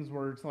those things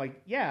where it's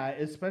like, yeah,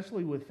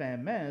 especially with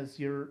Phantom Menace,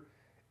 you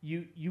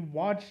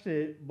watched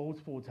it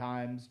multiple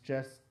times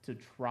just to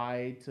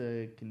try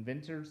to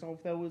convince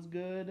yourself that it was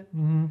good.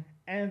 Mm-hmm.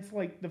 And it's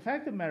like, the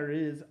fact of the matter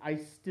is, I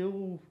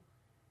still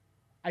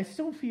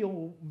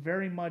feel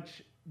very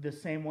much the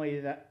same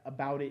way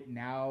about it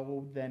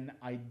now than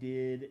I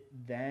did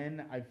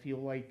then. I feel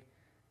like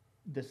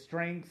the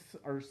strengths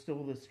are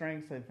still the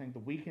strengths. I think the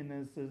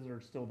weaknesses are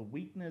still the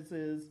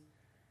weaknesses.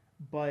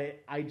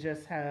 But I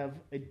just have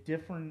a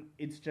different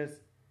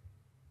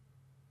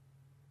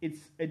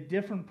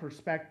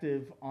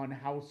perspective on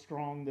how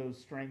strong those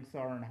strengths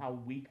are and how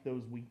weak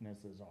those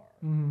weaknesses are.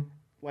 Mm-hmm.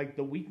 Like,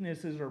 the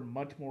weaknesses are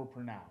much more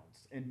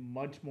pronounced and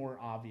much more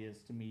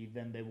obvious to me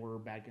than they were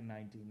back in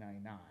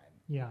 1999.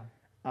 Yeah.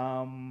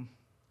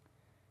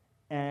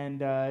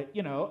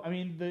 You know, I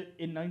mean,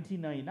 in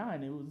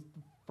 1999, it was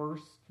the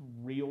first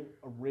real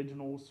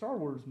original Star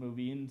Wars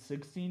movie in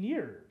 16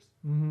 years.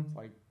 Mm-hmm. It's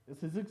like,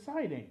 this is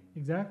exciting.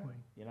 Exactly.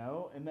 You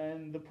know, and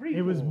then the prequel.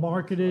 It was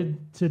marketed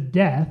to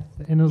death,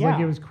 and it was like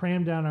it was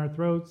crammed down our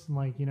throats, and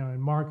like, you know,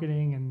 in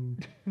marketing,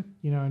 and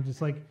you know, and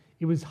just like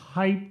it was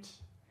hyped.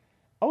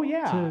 Oh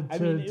yeah,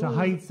 to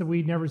heights that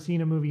we'd never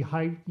seen a movie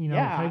hyped. You know,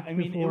 hyped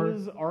before. It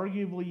was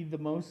arguably the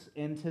most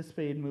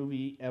anticipated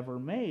movie ever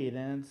made,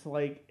 and it's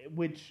like,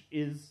 which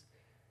is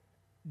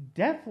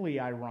deathly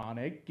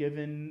ironic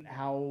given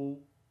how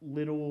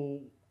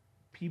little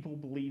people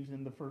believed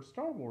in the first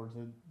Star Wars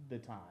at the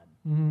time.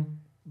 Mm-hmm.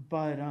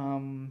 But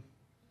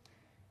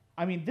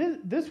I mean,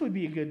 this would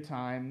be a good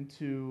time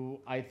to,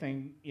 I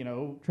think, you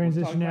know,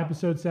 transition to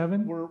episode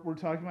 7. We're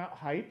talking about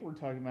hype. We're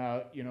talking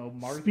about, you know,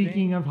 marketing.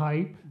 Speaking of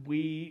hype,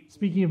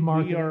 speaking of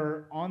marketing, we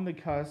are on the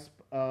cusp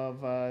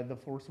of The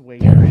Force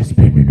Awakens. There has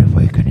been an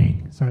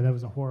awakening. Sorry, that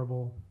was a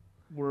horrible.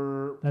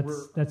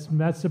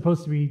 That's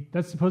supposed to be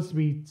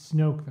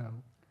Snoke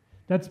though.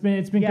 It's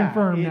been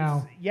confirmed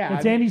now. Yeah,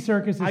 it's Andy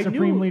Serkis, the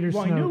Supreme Leader.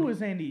 Snoke. I knew it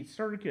was Andy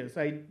Serkis.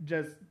 I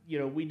just, you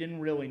know, we didn't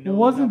really know.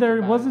 Wasn't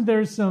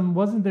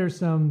there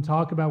some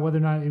talk about whether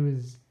or not it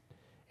was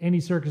Andy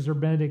Serkis or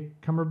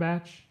Benedict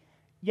Cumberbatch?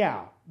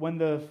 Yeah, when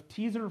the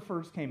teaser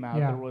first came out,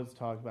 there was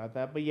talk about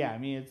that. But yeah, I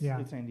mean,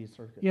 it's Andy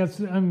Serkis. Yes,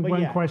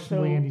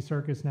 unquestionably Andy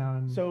Serkis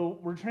now. So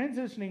we're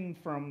transitioning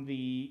from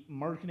the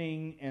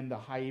marketing and the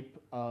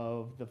hype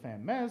of The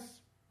Phantom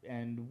Menace,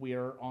 and we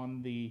are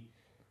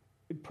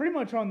pretty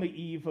much on the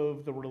eve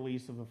of the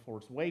release of The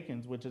Force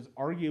Awakens, which has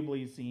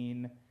arguably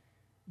seen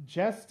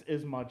just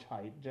as much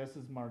hype, just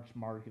as much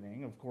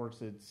marketing. Of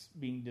course, it's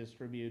being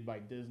distributed by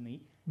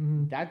Disney.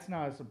 Mm-hmm. That's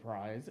not a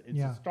surprise. It's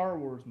a Star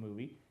Wars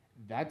movie.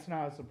 That's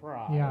not a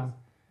surprise. Yeah.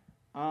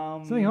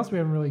 Something else we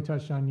haven't really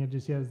touched on yet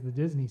is the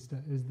Disney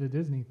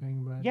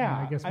thing. But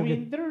I guess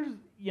there's,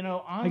 you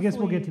know, honestly, I guess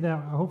we'll get to that.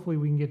 Hopefully,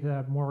 we can get to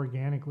that more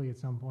organically at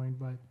some point.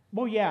 But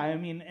well, yeah, I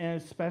mean,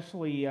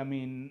 especially, I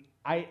mean,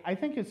 I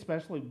think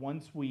especially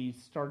once we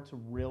start to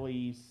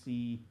really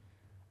see,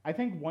 I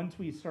think once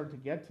we start to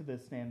get to the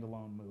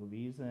standalone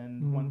movies,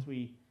 and once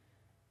we,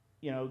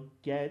 you know,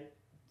 get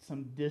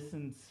some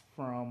distance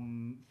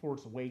from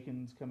Force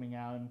Awakens coming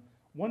out, and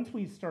once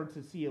we start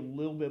to see a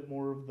little bit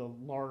more of the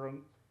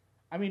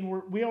I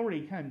mean, we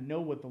already kind of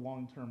know what the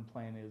long-term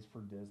plan is for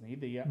Disney.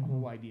 The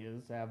whole idea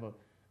is to have a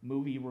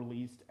movie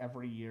released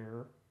every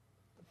year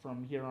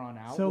from here on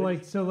out. So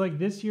like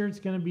this year it's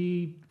going to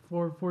be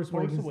Force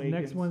Awakens. The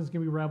next one's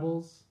going to be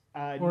Rebels.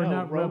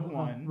 Rogue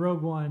One.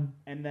 Rogue One.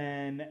 And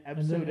then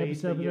Episode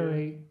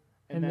 8.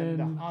 And then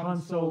the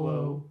Han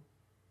Solo.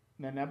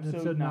 And then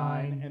Episode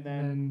 9. And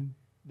then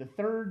the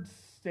third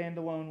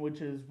standalone,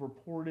 which is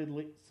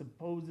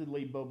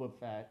supposedly Boba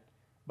Fett,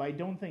 but I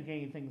don't think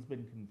anything's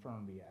been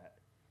confirmed yet.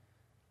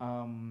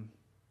 And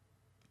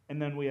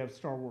then we have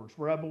Star Wars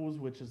Rebels,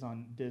 which is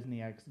on Disney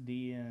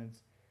XD, and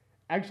it's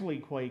actually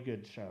quite a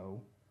good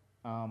show.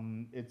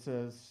 It's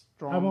a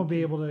strong. I won't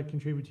be able to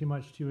contribute too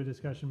much to a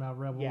discussion about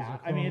Rebels. Yeah,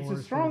 I mean,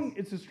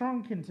 it's a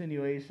strong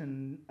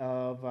continuation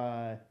of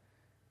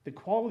the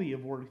quality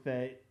of work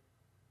that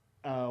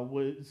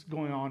was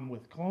going on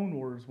with Clone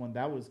Wars when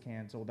that was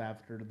canceled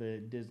after the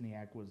Disney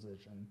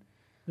acquisition.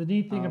 The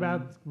neat thing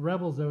about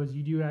Rebels, though, is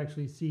you do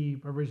actually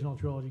see original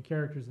trilogy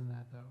characters in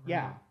that, though.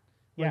 Right?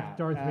 Yeah,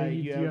 Darth Vader.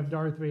 You have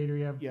Darth Vader.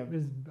 You have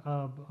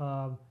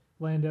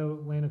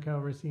Lando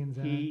Calrissian's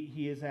in it.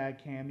 He has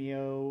had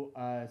cameo.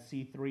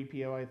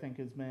 C-3PO, I think,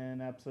 has been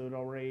an episode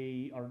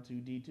already.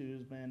 R2-D2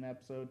 has been an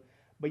episode.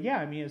 But yeah,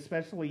 I mean,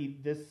 especially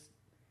this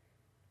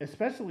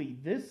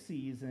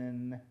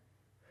season,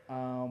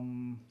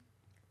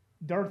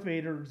 Darth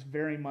Vader's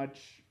very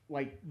much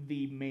like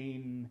the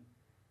main,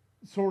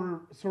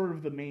 sort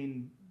of the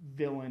main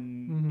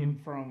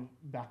villain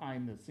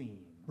behind the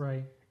scenes.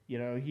 Right. You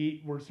know,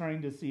 we're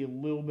starting to see a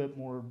little bit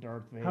more of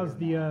Darth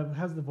Vader.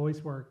 How's the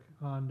voice work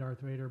on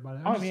Darth Vader? But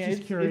I'm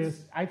just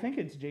curious. I think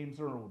it's James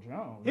Earl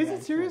Jones. Is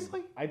it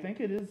seriously? I think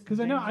it is. Because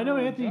I know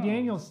Anthony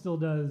Daniels still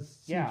does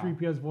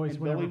C-3PO's voice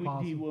and whenever Billy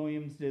possible. D.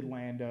 Williams did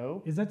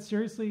Lando. Is it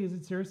seriously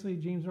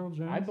James Earl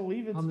Jones? I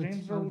believe it's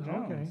James Earl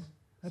Jones. Okay.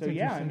 That's so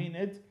yeah, I mean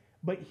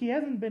but he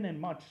hasn't been in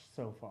much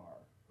so far.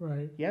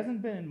 Right. He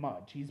hasn't been in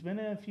much. He's been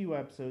in a few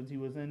episodes. He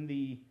was in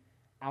the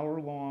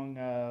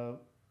hour-long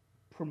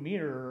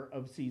premiere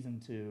of season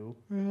 2.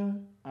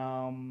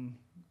 Mm-hmm.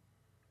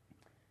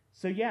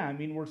 So yeah, I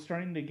mean, we're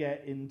starting to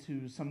get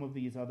into some of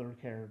these other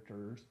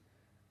characters,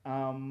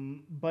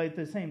 but at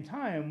the same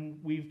time,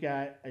 we've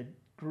got a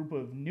group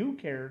of new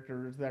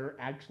characters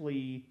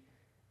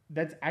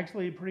that's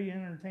actually a pretty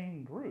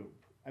entertaining group.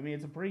 I mean,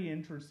 it's a pretty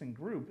interesting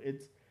group.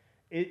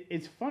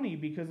 It's funny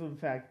because of the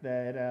fact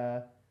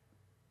that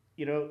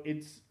you know,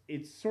 it's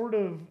sort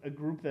of a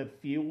group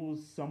that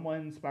feels somewhat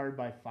inspired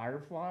by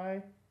Firefly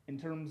in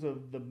terms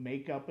of the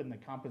makeup and the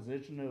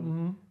composition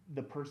of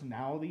the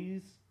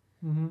personalities,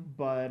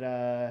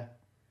 but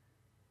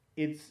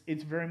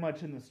it's very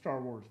much in the Star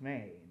Wars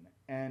vein,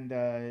 and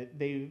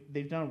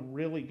they've done a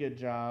really good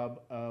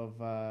job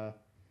of.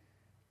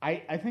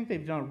 I think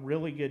they've done a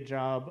really good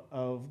job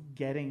of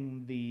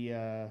getting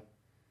the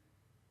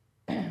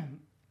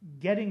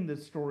getting the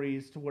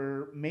stories to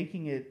where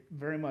making it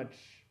very much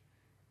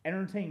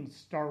entertaining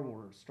Star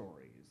Wars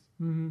stories,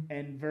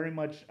 and very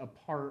much a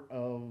part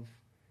of,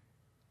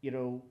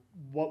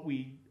 what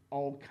we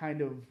all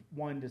kind of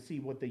wanted to see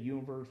what the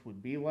universe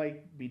would be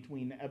like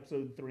between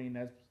episode 3 and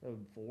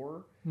episode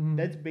 4.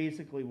 That's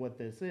basically what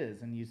this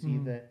is. And you see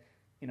that,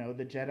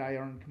 the Jedi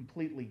aren't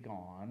completely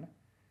gone,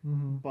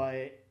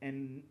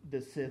 and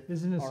the Sith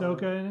isn't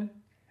Ahsoka in it?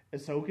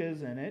 Ahsoka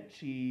is in it.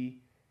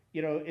 She,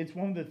 it's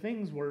one of the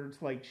things where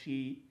it's like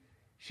she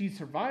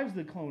survives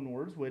the Clone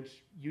Wars,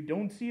 which you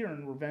don't see her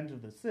in Revenge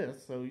of the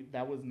Sith, so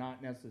that was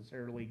not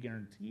necessarily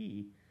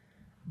guaranteed.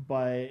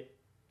 But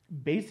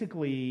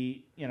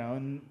basically,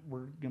 and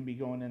we're going to be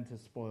going into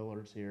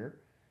spoilers here.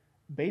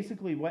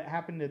 Basically, what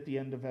happened at the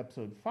end of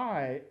episode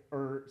 5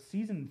 or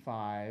season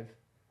 5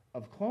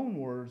 of Clone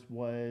Wars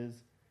was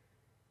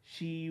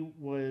she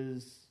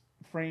was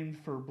framed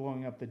for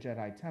blowing up the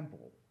Jedi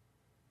Temple,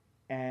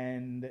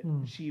 and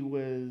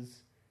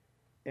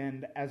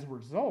and as a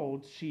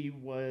result, she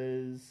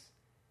was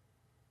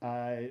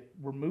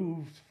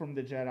removed from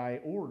the Jedi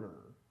Order.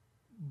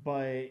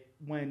 But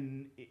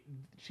when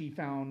she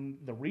found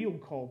the real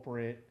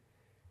culprit,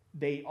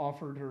 they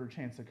offered her a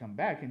chance to come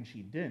back, and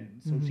she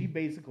didn't. So she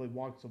basically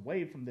walks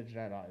away from the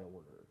Jedi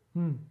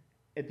Order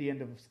at the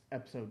end of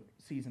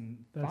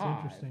season 5. That's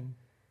interesting.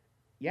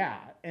 Yeah,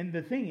 and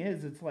the thing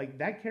is, it's like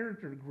that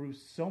character grew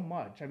so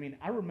much. I mean,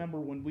 I remember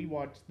when we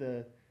watched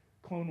the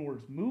Clone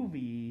Wars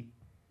movie,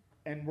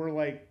 and we're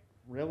like,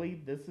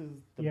 really? This is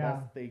the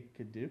best they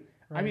could do?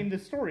 Right. I mean, the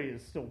story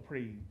is still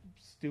pretty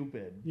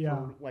stupid. Yeah.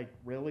 For, like,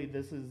 really?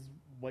 This is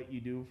what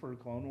you do for a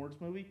Clone Wars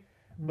movie?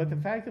 But the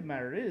fact of the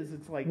matter is,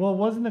 it's like... Well,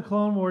 wasn't the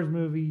Clone Wars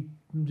movie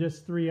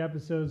just 3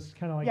 episodes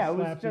kind of like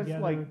slapped together? Yeah,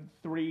 it was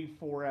just like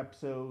 3-4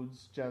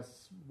 episodes,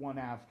 just one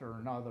after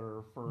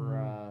another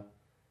for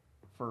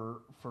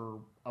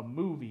a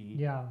movie.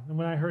 Yeah, and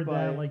when I heard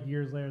that like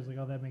years later, I was like,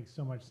 oh, that makes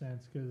so much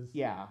sense. Cause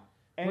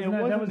and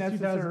that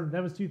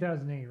was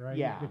 2008, right?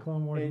 Yeah. The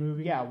Clone Wars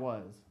movie? Yeah, it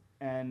was.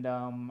 And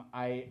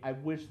I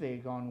wish they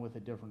had gone with a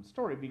different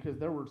story, because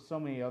there were so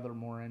many other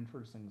more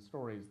interesting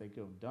stories they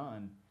could have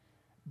done.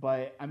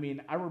 But, I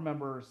mean, I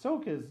remember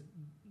Ahsoka's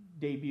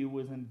debut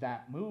was in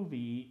that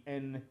movie,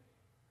 and,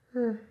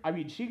 I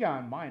mean, she got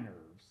on my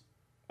nerves.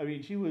 I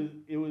mean,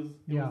 it was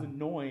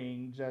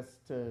annoying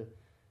just to,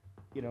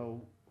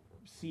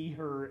 see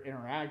her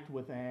interact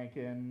with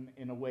Anakin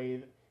in a way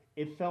that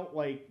it felt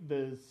like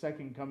the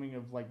second coming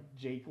of, like,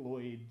 Jake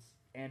Lloyd's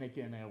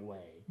Anakin in a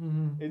way.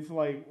 It's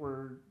like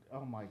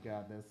oh my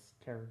god, this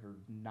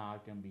character's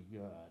not going to be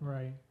good.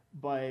 Right.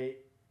 But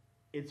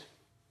it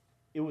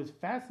was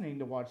fascinating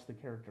to watch the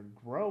character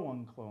grow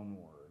on Clone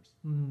Wars.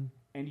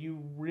 And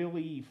you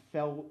really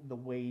felt the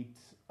weight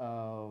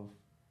of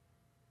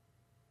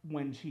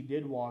when she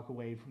did walk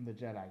away from the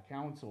Jedi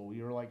Council.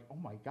 You're like, oh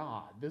my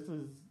god, this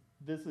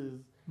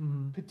is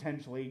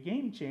potentially a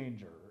game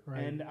changer.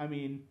 Right. And I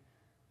mean,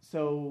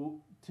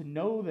 so to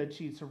know that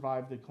she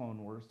survived the Clone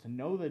Wars, to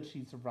know that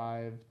she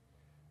survived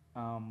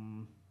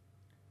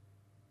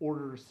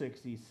Order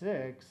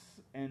 66,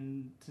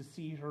 and to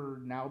see her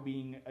now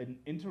being an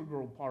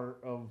integral part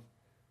of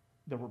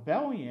the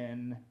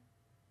rebellion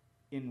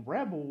in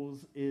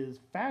Rebels is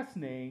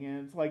fascinating.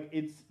 And it's like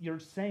you're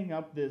setting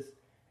up this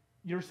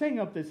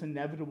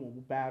inevitable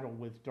battle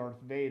with Darth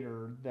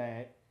Vader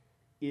that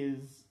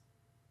is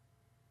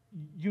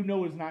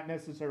is not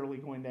necessarily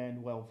going to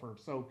end well for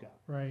Ahsoka.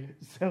 Right.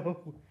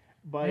 So,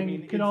 but and I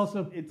mean, it could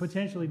also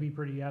potentially be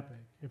pretty epic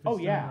if it's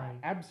done right.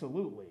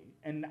 Absolutely.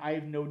 And I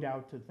have no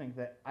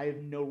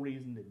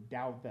reason to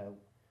doubt that.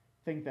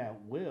 Think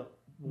that will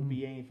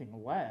be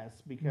anything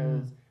less,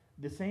 because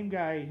the same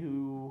guy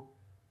who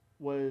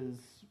was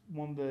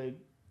one of the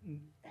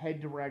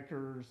head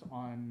directors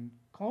on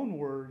Clone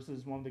Wars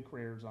is one of the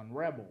creators on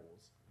Rebels.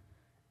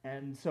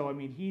 And so, I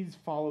mean, he's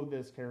followed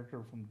this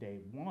character from day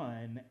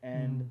one,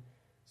 and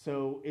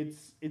so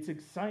it's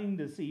exciting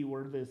to see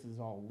where this is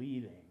all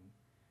leading.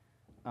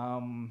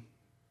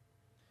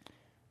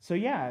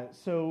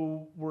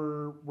 So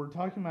we're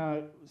talking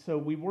about. So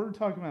we were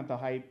talking about the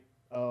hype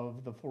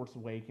of The Force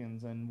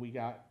Awakens, and we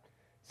got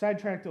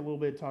sidetracked a little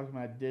bit talking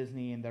about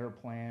Disney and their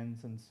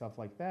plans and stuff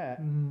like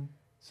that.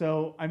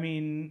 So, I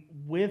mean,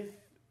 with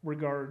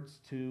regards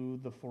to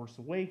The Force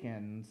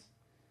Awakens,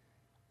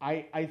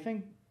 I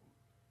think,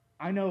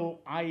 I know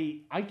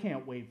I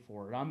can't wait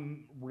for it.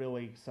 I'm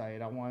really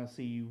excited. I want to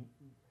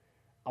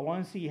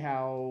see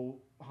how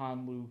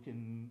Han, Luke,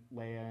 and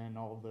Leia and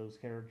all of those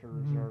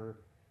characters are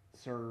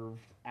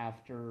served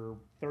after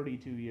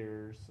 32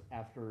 years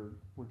after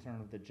Return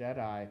of the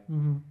Jedi.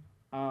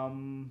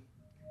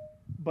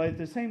 But at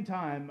the same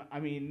time, I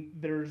mean,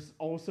 there's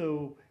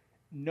also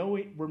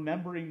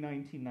remembering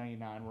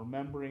 1999,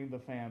 remembering the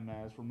fan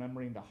mess,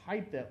 remembering the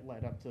hype that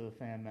led up to the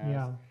fan mess.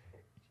 Yeah.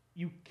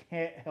 You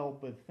can't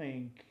help but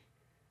think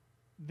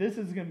this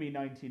is going to be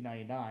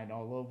 1999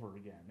 all over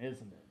again,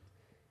 isn't it?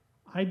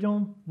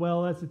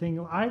 Well, that's the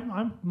thing.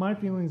 My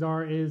feelings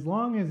are, as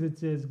long as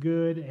it's as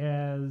good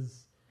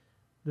as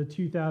the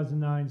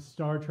 2009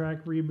 Star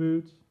Trek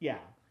reboot. Yeah.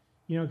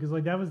 You know, because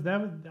like that was.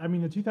 I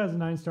mean, the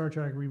 2009 Star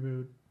Trek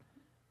reboot,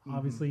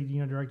 obviously, you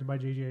know, directed by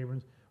J.J.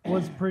 Abrams,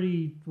 was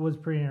pretty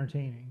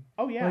entertaining.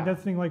 Oh yeah, like that's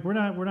the thing. Like we're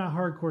not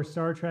hardcore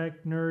Star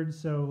Trek nerds,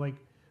 so like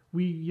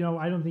we, you know,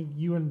 I don't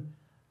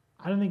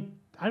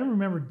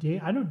remember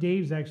Dave. I know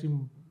Dave's actually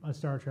a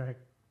Star Trek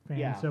fan.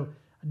 Yeah. So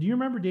do you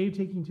remember Dave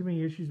taking too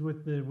many issues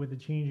with the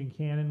change in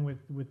canon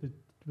with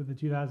the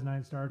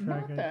 2009 Star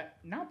Trek?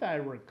 Not that I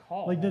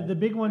recall. Like the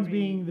big ones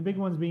being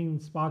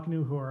Spock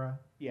and Uhura.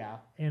 Yeah.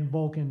 And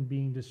Vulcan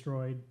being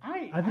destroyed.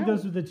 I think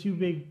those are the two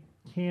big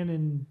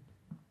canon.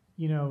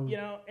 You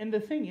know, and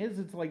the thing is,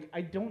 it's like I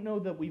don't know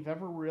that we've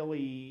ever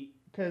really,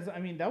 because I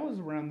mean that was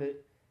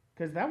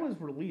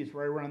released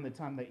right around the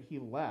time that he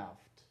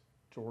left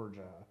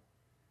Georgia,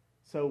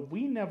 so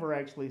we never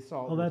actually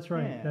saw. Oh, that's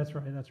right. him. That's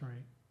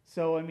right.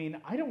 So I mean,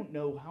 I don't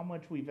know how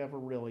much we've ever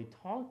really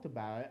talked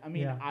about it. I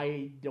mean, Yeah.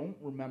 I don't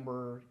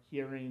remember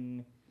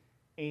hearing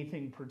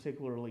anything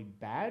particularly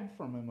bad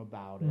from him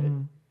about it.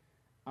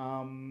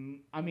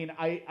 I mean,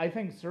 I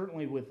think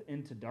certainly with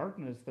Into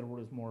Darkness there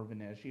was more of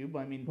an issue, but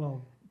I mean,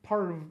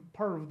 part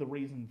of the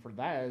reason for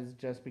that is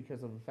just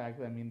because of the fact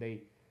that I mean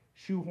they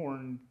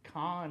shoehorned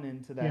Khan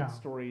into that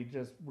story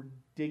just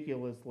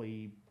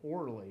ridiculously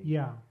poorly.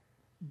 Yeah.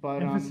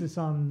 But emphasis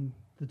on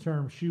the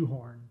term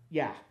shoehorn.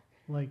 Yeah.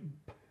 Like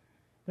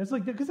that's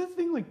like because that's the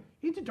thing. Like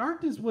Into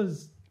Darkness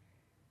was.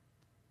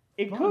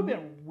 It could have been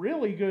a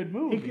really good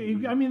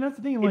movie. I mean, that's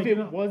the thing. Like, if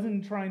it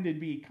wasn't trying to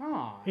be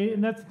Khan.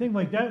 And that's the thing.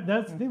 Like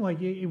that's the thing.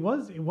 Like it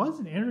was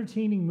an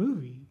entertaining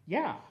movie.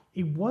 Yeah.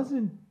 It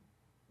wasn't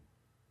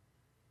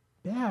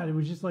bad. It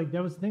was just like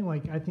that was the thing.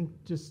 Like I think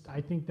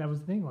that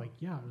was the thing. Like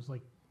it was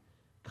like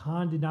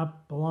Khan did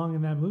not belong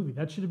in that movie.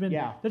 That should have been.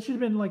 Yeah. That should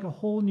have been like a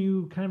whole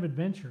new kind of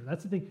adventure.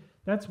 That's the thing.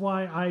 That's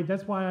why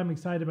I'm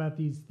excited about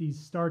these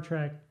Star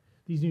Trek,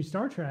 these new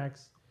Star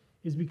Treks,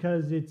 is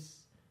because it's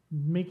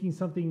making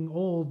something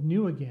old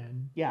new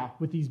again. Yeah.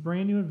 With these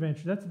brand new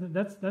adventures.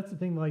 That's the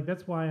thing. Like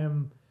that's why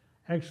I'm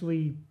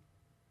actually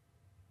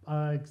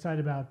excited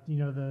about I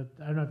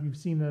don't know if you've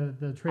seen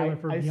the trailer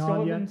for Beyond yet. I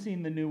still haven't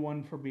seen the new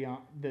one for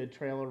Beyond, the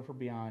trailer for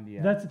Beyond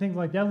yet. That's the thing.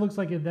 Like that looks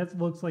like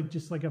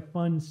just like a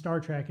fun Star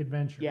Trek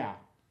adventure. Yeah.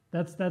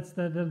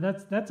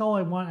 That's all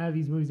I want out of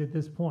these movies at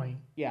this point.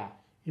 Yeah.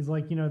 Is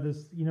like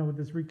this with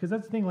this because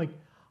that's the thing. Like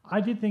I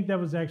did think that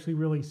was actually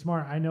really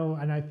smart. I know,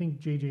 and I think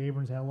J.J.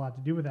 Abrams had a lot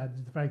to do with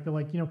that. The fact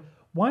that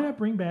why not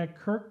bring back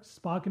Kirk,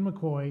 Spock, and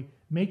McCoy,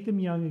 make them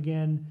young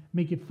again,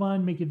 make it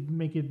fun, make it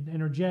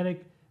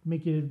energetic,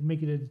 make it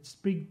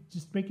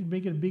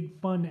a big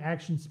fun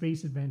action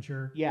space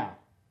adventure. Yeah.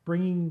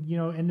 Bringing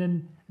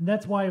and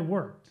that's why it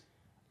worked.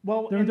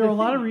 Well, there are a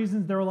lot of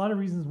reasons. There are a lot of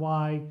reasons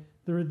why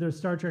the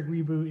Star Trek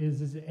reboot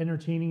is as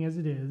entertaining as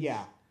it is.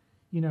 Yeah.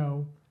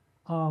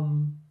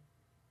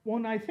 Well,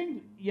 and I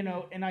think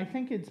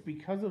it's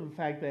because of the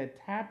fact that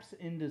it taps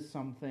into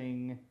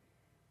something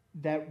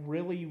that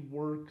really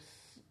works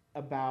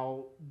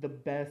about the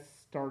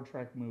best Star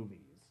Trek movies.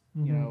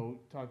 Mm-hmm.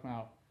 Talking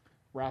about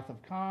Wrath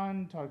of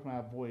Khan, talking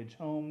about Voyage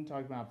Home,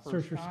 talking about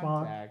First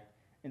Contact,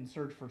 and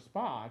Search for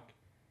Spock.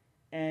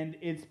 And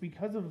it's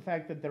because of the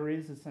fact that there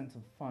is a sense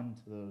of fun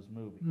to those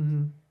movies.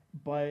 Mm-hmm.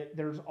 But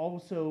there's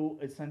also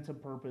a sense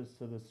of purpose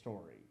to the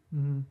story.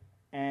 Mm-hmm.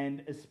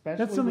 And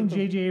especially that's something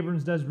J.J.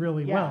 Abrams does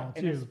really well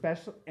too. And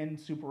especially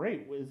Super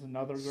 8 was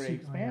another great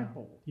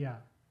example.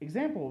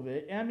 Example of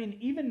it. And I mean,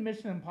 even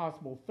Mission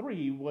Impossible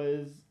 3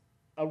 was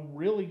a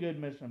really good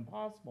Mission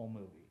Impossible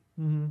movie.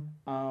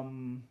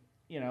 Mm-hmm.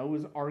 It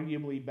was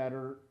arguably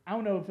better. I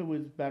don't know if it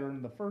was better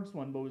than the first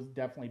one, but it was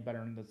definitely better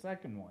than the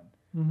second one.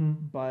 Mm-hmm.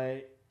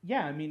 But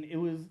yeah, I mean,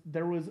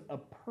 there was a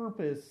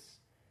purpose.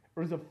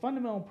 There was a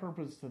fundamental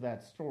purpose to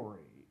that story.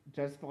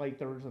 Just like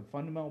there was a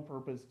fundamental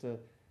purpose to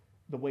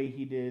the way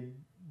he did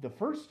the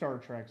first Star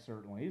Trek,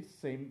 certainly.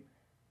 Same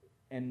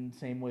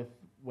with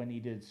when he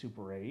did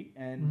Super 8.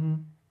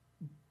 And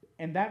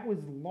that was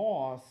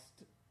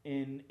lost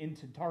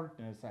Into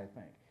Darkness, I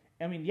think.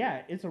 I mean,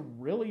 yeah, it's a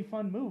really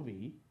fun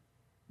movie,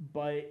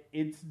 but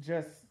it's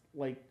just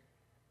like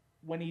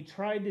when he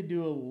tried to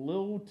do a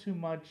little too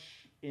much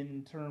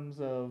in terms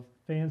of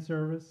fan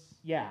service.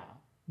 Yeah.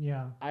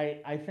 Yeah.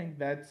 I think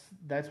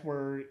that's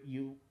where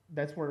you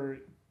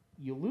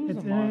lose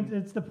him on.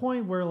 It's the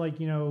point where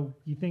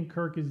you think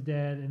Kirk is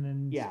dead and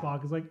then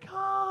Spock is like,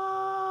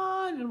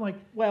 Khan! And I'm like,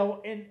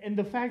 well, and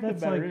the fact of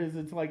the matter is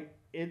it's like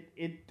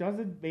it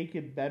doesn't make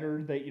it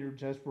better that you're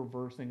just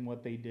reversing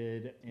what they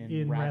did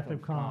in Wrath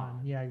of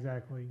Khan. Yeah,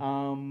 exactly.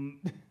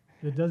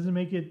 It doesn't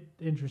make it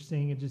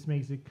interesting. It just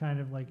makes it kind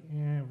of like,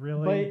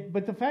 really.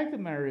 But the fact of the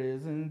matter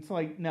is, and it's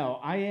like, no,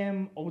 I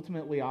am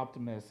ultimately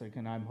optimistic,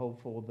 and I'm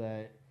hopeful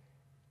that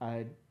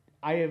I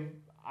have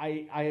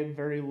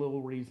very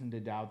little reason to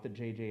doubt that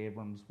J.J.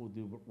 Abrams will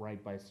do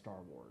right by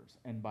Star Wars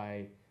and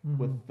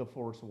with The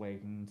Force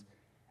Awakens.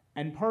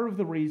 And part of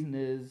the reason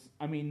is,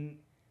 I mean,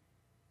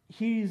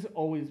 he's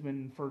always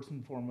been first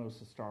and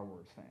foremost a Star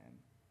Wars fan.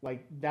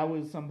 Like, that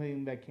was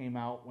something that came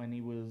out when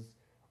he was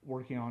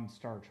working on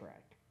Star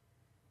Trek.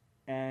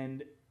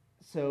 And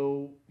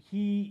so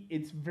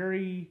it's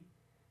very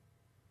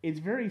it's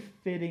very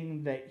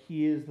fitting that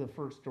he is the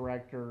first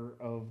director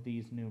of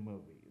these new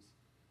movies,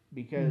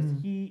 because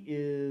he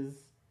is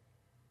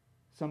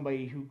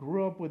somebody who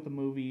grew up with the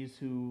movies,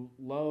 who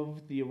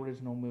loved the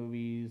original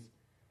movies,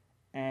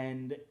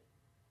 and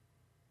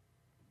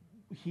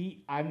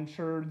I'm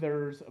sure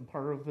there's a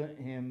part of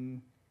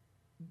him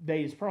that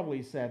he's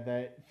probably said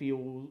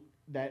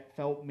that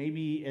felt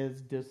maybe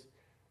as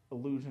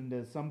disillusioned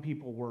as some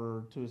people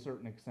were to a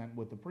certain extent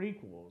with the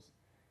prequels,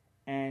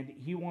 and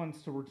he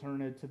wants to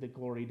return it to the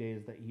glory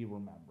days that he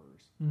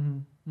remembers.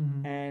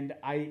 And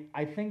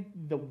I think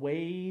the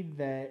way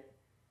that,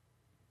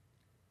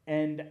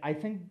 and I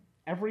think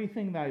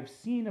everything that I've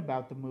seen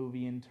about the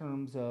movie in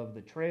terms of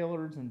the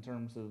trailers, in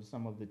terms of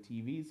some of the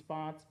TV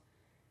spots,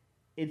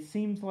 it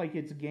seems like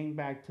it's getting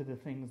back to the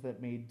things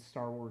that made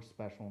Star Wars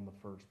special in the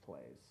first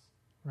place.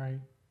 Right.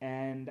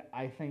 And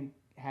I think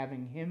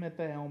having him at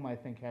the helm, I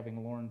think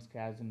having Lawrence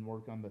Kasdan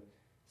work on the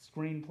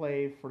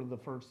screenplay for the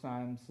first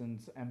time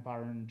since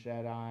Empire and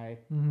Jedi,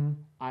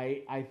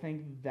 I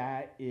think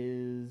that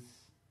is...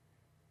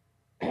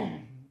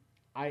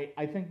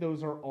 I think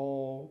those are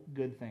all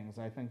good things.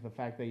 I think the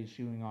fact that he's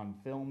shooting on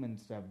film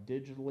instead of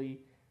digitally,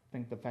 I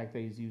think the fact that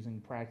he's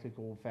using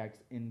practical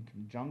effects in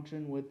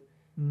conjunction with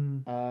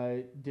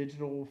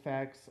digital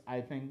effects,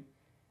 I think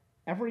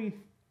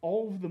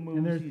all of the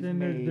movies he's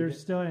made...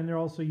 And they're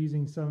also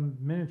using some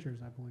miniatures,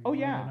 I believe. Oh,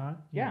 yeah.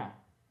 Yeah.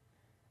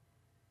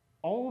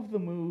 All of the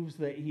moves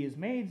that he has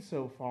made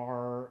so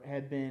far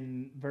have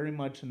been very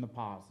much in the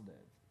positive.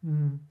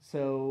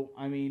 So,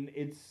 I mean,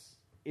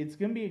 it's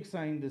going to be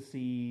exciting to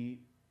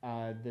see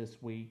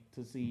this week,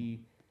 to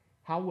see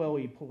how well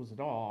he pulls it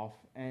off.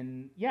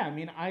 And, yeah, I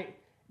mean,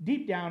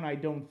 deep down, I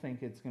don't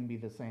think it's going to be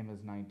the same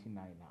as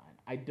 1999.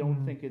 I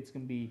don't think it's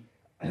going to be,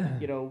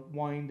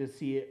 wanting to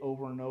see it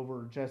over and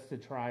over just to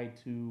try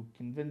to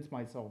convince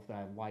myself that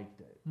I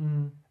liked it.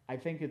 I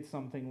think it's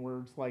something where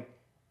it's like,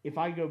 if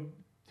I go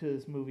to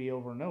this movie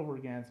over and over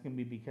again, it's going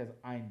to be because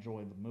I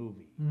enjoy the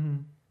movie.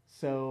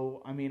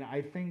 So, I mean,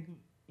 I think,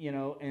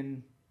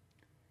 and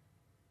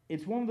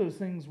it's one of those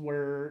things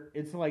where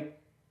it's like,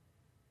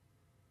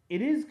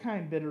 it is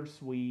kind of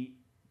bittersweet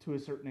to a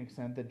certain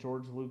extent that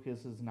George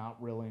Lucas is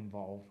not really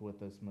involved with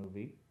this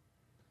movie.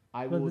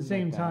 But at the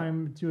same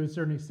time, to a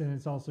certain extent,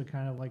 it's also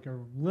kind of like a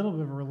little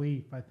bit of a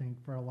relief, I think,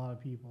 for a lot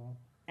of people.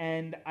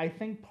 And I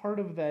think part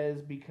of that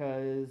is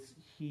because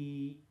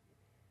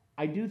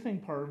I do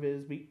think part of it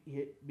is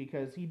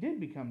because he did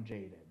become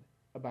jaded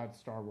about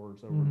Star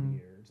Wars over the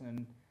years.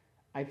 And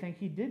I think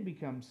he did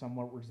become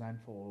somewhat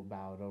resentful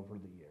about it over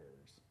the years.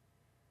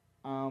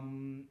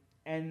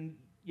 And,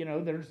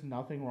 there's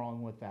nothing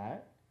wrong with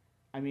that.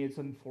 I mean, it's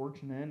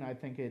unfortunate. I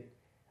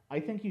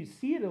think you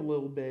see it a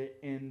little bit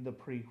in the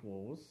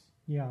prequels.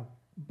 Yeah.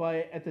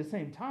 But at the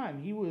same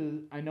time,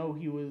 I know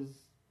he was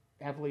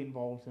heavily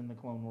involved in the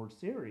Clone Wars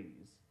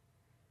series,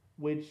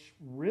 which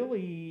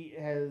really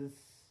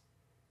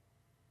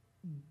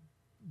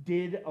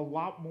did a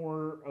lot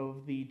more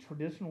of the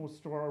traditional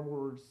Star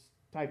Wars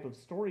type of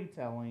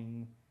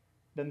storytelling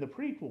than the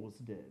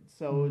prequels did.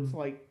 So it's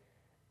like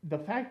the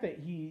fact that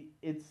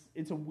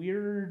it's a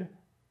weird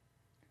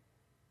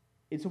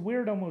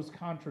almost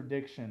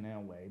contradiction in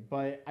a way.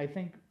 But I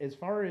think as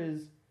far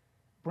as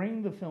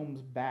bringing the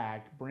films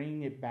back,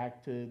 bringing it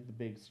back to the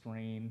big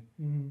screen,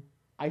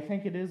 I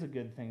think it is a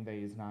good thing that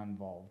he's not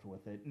involved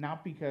with it.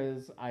 Not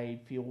because I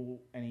feel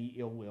any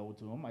ill will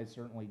to him, I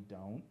certainly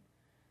don't.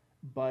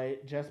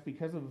 But just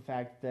because of the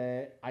fact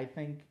that I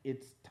think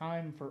it's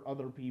time for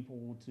other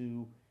people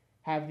to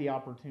have the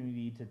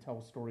opportunity to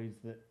tell stories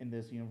in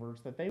this universe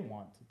that they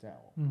want to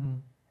tell.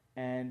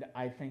 And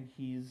I think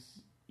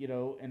he's...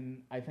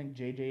 and I think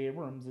J.J.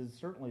 Abrams is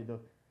certainly the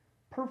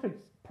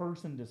perfect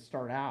person to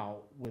start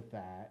out with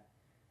that.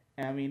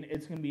 And I mean,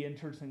 it's going to be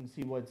interesting to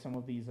see what some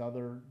of these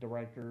other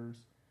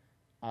directors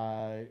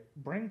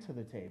bring to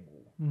the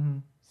table.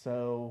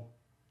 So,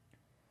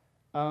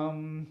 who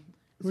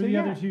are the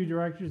other two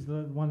directors?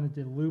 The one that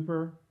did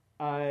Looper?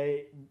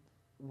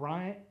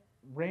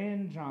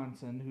 Rian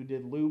Johnson, who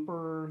did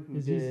Looper, who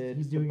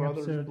did The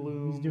Brothers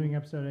Bloom. He's doing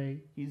episode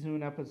 8. He's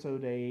doing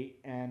episode 8,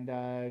 and...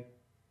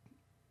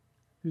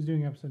 who's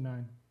doing episode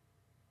 9?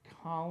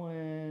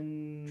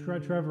 Colin...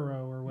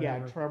 Trevorrow or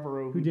whatever. Yeah,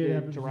 Trevorrow, who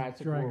did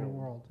Jurassic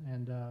World.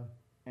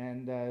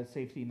 And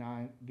Safety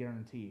Not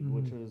Guaranteed,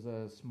 which was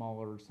a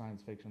smaller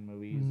science fiction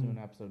movie. He's doing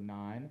episode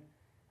 9.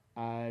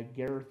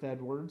 Gareth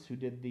Edwards, who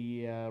did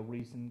the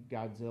recent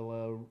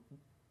Godzilla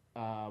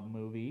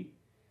movie,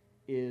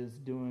 is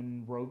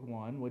doing Rogue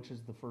One, which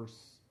is the first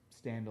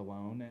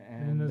standalone.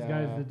 And those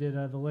guys that did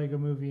the Lego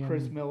movie.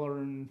 Chris Miller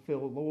and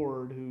Phil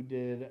Lord, who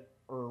did...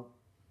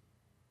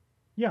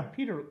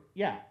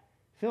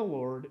 Phil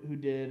Lord, who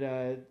did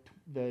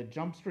the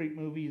Jump Street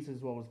movies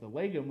as well as the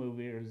Lego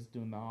movie, is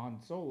doing the Han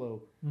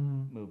Solo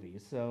movie.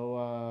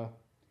 So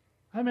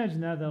I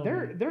imagine that'll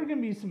there are going to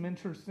be some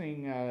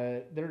interesting.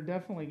 There are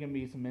definitely going to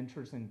be some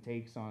interesting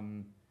takes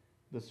on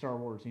the Star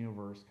Wars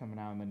universe coming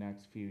out in the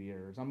next few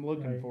years. I'm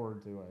looking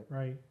forward to it.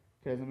 Right.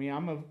 Because I mean,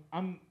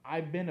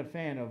 I've been a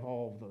fan of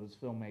all of those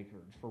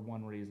filmmakers for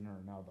one reason or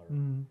another.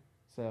 Mm.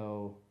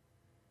 So,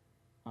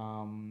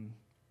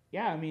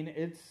 yeah, I mean,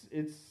 it's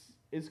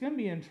going to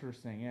be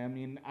interesting. I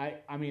mean,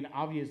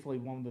 obviously,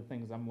 one of the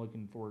things I'm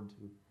looking forward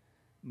to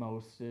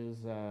most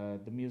is the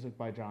music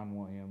by John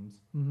Williams.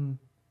 Mm-hmm.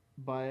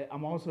 But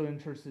I'm also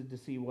interested to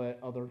see what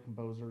other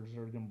composers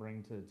are going to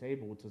bring to the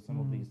table to some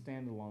of these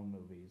standalone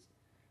movies.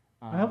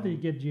 I hope that you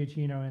get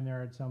Giacchino in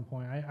there at some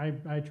point.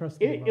 I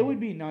trust it. It would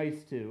be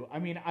nice too. I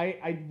mean,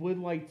 I would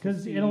like to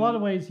because in a lot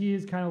of ways he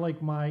is kind of like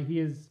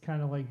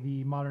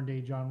the modern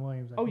day John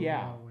Williams. In a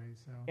lot of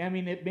ways, so. I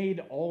mean, it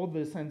made all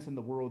the sense in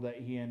the world that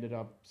he ended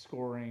up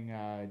scoring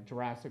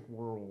Jurassic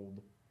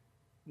World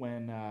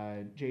when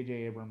J.J.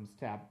 Abrams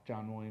tapped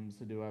John Williams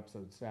to do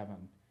Episode 7.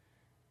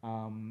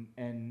 And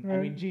right.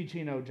 I mean,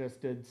 Giacchino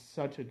just did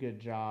such a good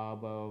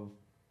job of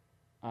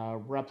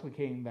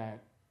replicating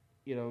that,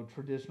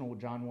 traditional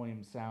John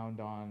Williams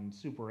sound on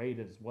Super 8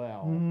 as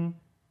well.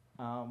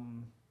 Mm-hmm.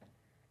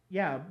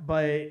 Yeah,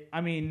 but I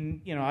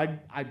mean,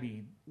 I'd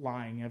be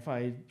lying if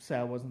I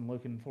said I wasn't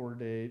looking forward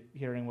to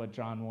hearing what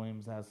John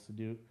Williams has to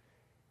do,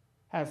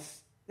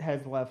 has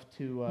left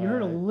to. You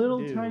heard a little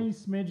tiny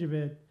smidge of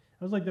it.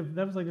 That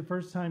was like the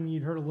first time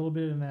you'd heard a little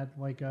bit in that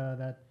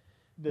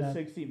the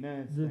 60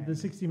 minutes the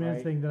 60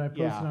 minutes thing that I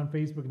posted on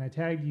Facebook, and I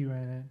tagged you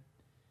in it.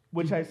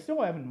 Which I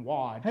still haven't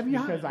watched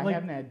because I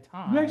haven't had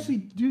time. You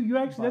actually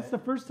that's the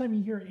first time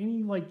you hear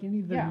any of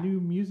the new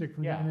music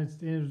from that, and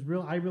it was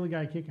real. I really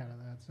got a kick out of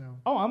that. So.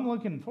 Oh, I'm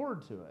looking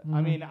forward to it. Mm-hmm.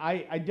 I mean,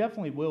 I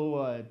definitely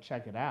will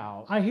check it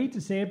out. I hate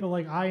to say it, but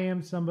I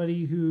am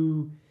somebody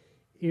who,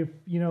 if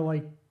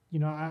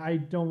I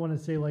don't want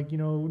to say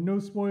no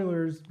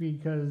spoilers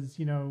because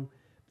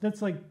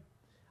that's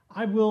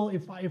I will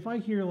if I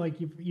hear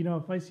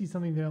if I see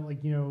something that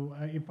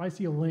if I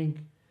see a link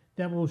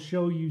that will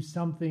show you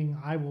something,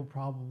 I will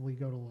probably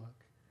go to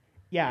look.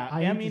 Yeah,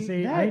 I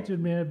hate to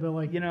admit it, but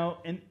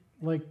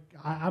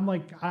I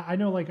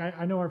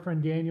know our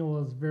friend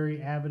Daniel is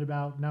very avid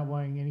about not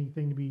wanting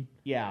anything to be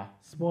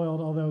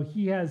spoiled. Although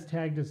he has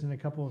tagged us in a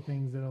couple of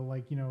things that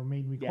are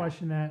made me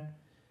question that.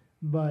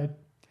 But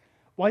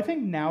I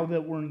think now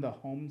that we're in the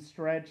home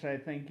stretch, I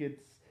think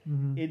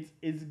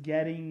it's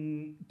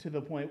getting to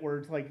the point where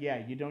it's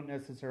you don't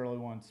necessarily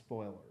want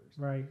spoilers.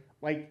 Right.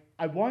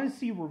 I want to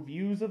see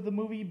reviews of the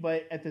movie,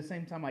 but at the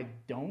same time I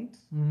don't,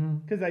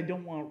 because I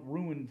don't want it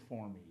ruined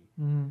for me.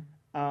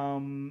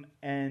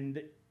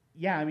 And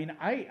yeah, I mean,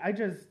 I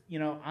just,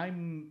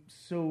 I'm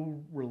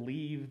so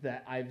relieved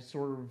that I've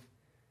sort of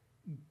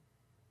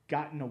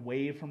gotten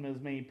away from as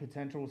many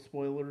potential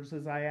spoilers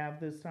as I have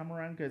this time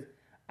around, because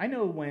I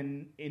know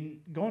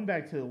going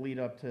back to the lead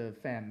up to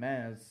Phantom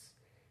Menace,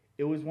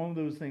 it was one of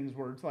those things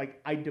where it's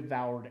I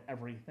devoured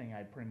everything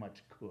I pretty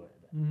much could.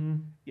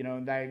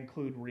 And that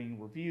include reading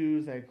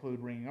reviews, that include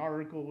reading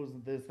articles,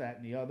 this, that,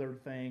 and the other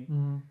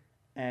thing.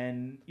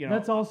 And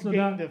that's also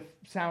getting the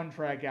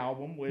soundtrack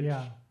album, which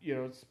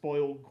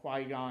spoiled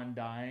Qui-Gon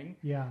dying.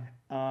 Yeah.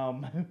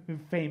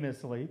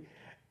 Famously,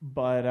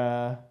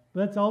 but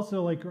that's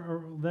also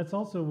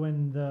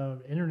when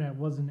the internet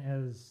wasn't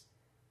as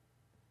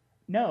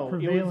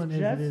prevalent as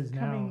it is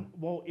now.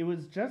 Well, it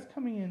was just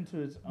coming into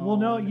its own. Well,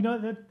 no,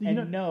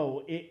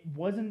 no, it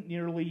wasn't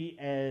nearly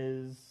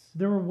as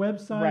there were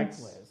websites.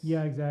 Reckless.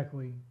 Yeah,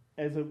 exactly.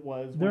 As it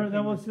was.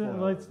 That was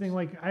the thing.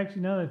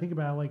 Actually, now that I think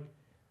about it,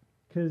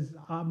 because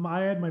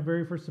I had my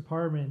very first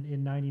apartment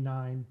in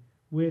 '99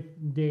 with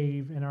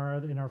Dave and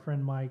our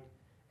friend Mike,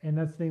 and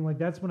that's the thing.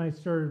 That's when I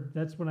started.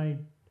 That's when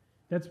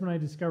I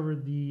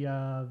discovered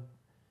the.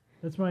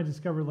 That's when I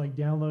discovered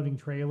downloading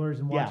trailers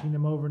and watching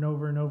them over and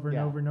over and over and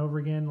over and over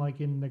again,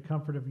 in the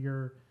comfort of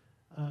your,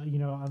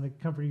 on the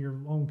comfort of your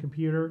own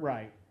computer.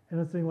 Right. And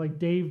that's the thing.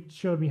 Dave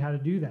showed me how to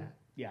do that.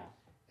 Yeah.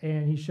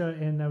 And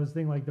that was the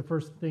thing. The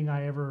first thing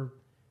I ever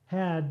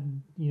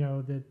had,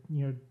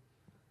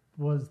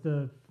 was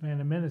the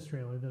Phantom Menace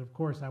trailer that, of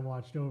course, I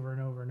watched over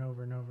and over and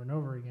over and over and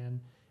over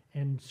again,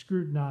 and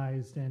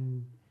scrutinized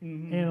and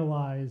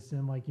analyzed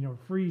and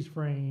freeze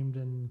framed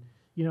and.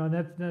 And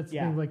that's the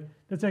thing,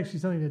 that's actually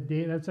something that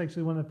that's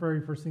actually one of the very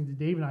first things that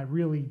Dave and I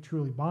really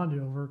truly bonded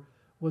over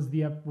was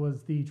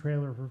the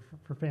trailer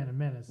for Phantom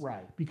Menace,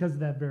 right? Because of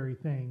that very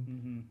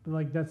thing.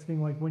 But that's the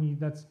thing,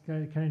 that's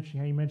kind of interesting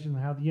how you mentioned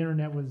how the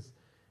internet was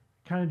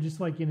kind of just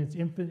in its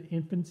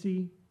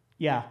infancy.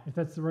 Yeah, if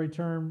that's the right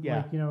term.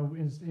 Yeah.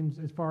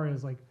 As far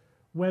as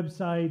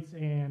websites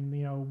and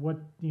what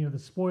the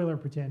spoiler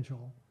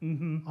potential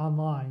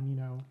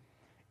online.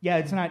 Yeah,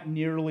 it's not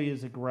nearly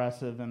as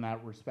aggressive in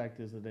that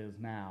respect as it is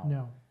now.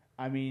 No.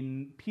 I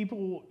mean,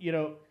 people,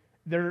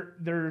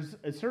 there's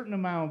a certain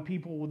amount of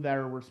people that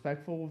are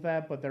respectful of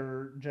that, but there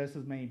are just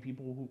as many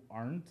people who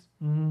aren't.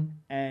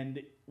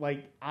 And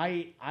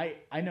I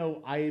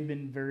know I have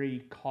been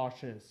very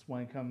cautious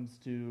when it comes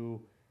to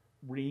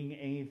reading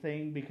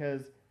anything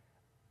because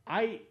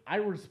I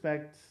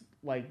respect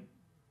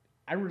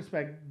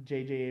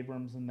J.J.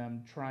 Abrams and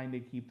them trying to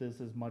keep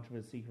this as much of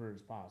a secret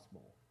as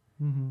possible.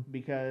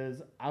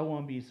 Because I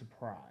want to be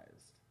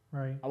surprised.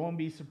 Right. I won't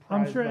be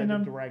surprised by the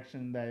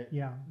direction that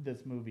yeah.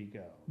 this movie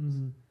goes.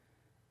 Mm-hmm.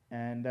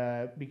 And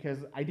because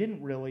I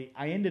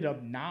ended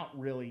up not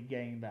really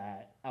getting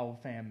that out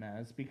of Fan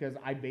Mess because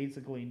I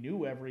basically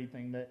knew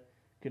everything that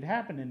could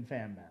happen in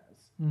Fan Mess.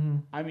 Mm-hmm.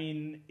 I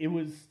mean, it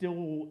was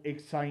still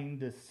exciting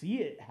to see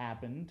it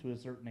happen to a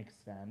certain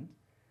extent,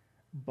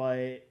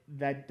 but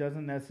that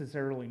doesn't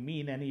necessarily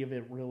mean any of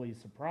it really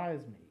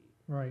surprised me.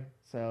 Right.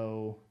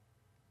 So,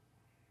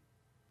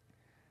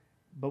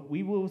 but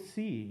we will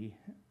see.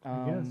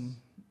 I guess.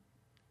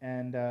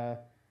 And I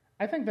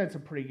think that's a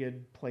pretty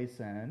good place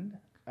to end.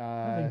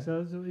 I think so.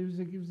 It was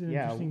an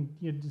interesting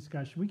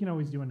discussion. We can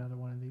always do another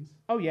one of these.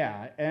 Oh,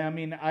 yeah. I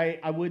mean, I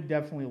would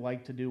definitely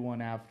like to do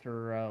one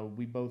after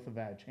we both have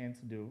had a chance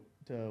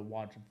to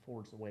watch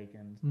Force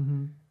Awakens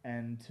mm-hmm.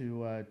 and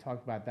to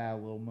talk about that a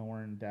little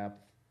more in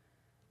depth.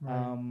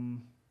 Right.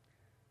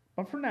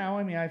 But for now,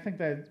 I mean, I think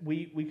that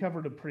we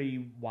covered a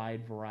pretty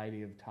wide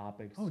variety of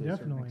topics to a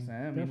certain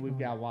extent. I mean, we've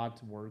got a lot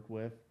to work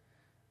with.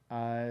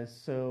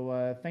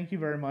 So thank you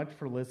very much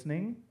for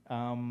listening.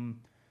 I'll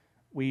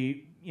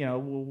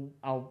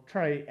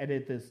try to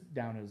edit this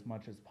down as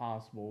much as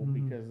possible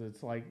mm-hmm. because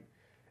it's like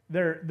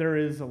there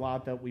is a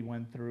lot that we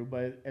went through,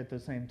 but at the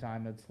same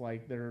time, it's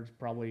like there's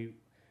probably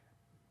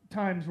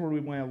times where we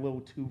went a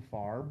little too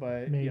far,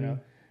 but Maybe.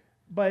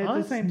 But at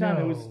the same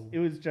time, it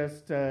was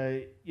just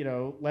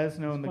let us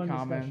know in the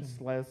comments.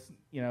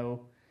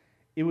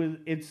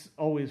 It's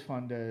always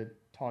fun to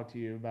talk to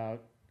you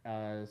about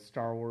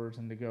Star Wars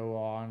and to go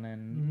on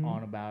and mm-hmm.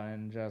 on about it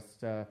and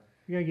just. You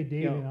gotta get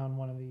David on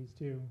one of these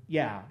too.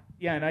 Yeah,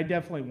 and I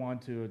definitely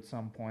want to at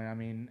some point. I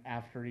mean,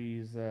 after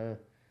he's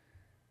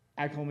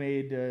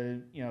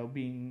acclimated to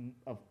being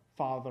a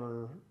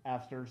father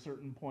after a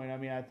certain point. I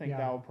mean, I think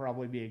that will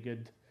probably be a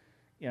good.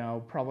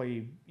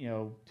 2-3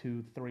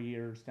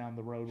 years down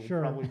the road will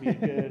probably be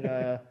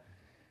a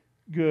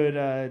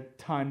good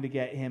time to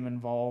get him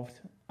involved.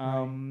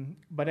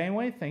 But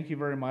anyway, thank you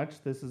very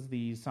much. This is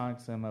the Sonic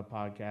Cinema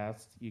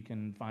podcast. You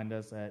can find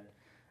us at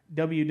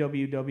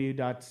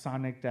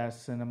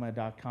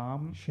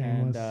www.sonic-cinema.com.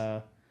 Shameless.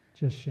 And,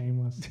 just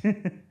shameless.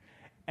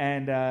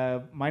 And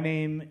my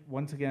name,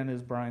 once again,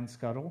 is Brian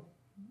Scuttle.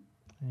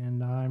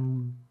 And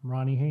I'm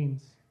Ronnie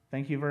Haynes.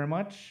 Thank you very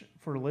much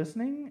for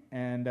listening,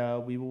 and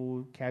we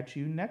will catch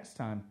you next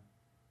time.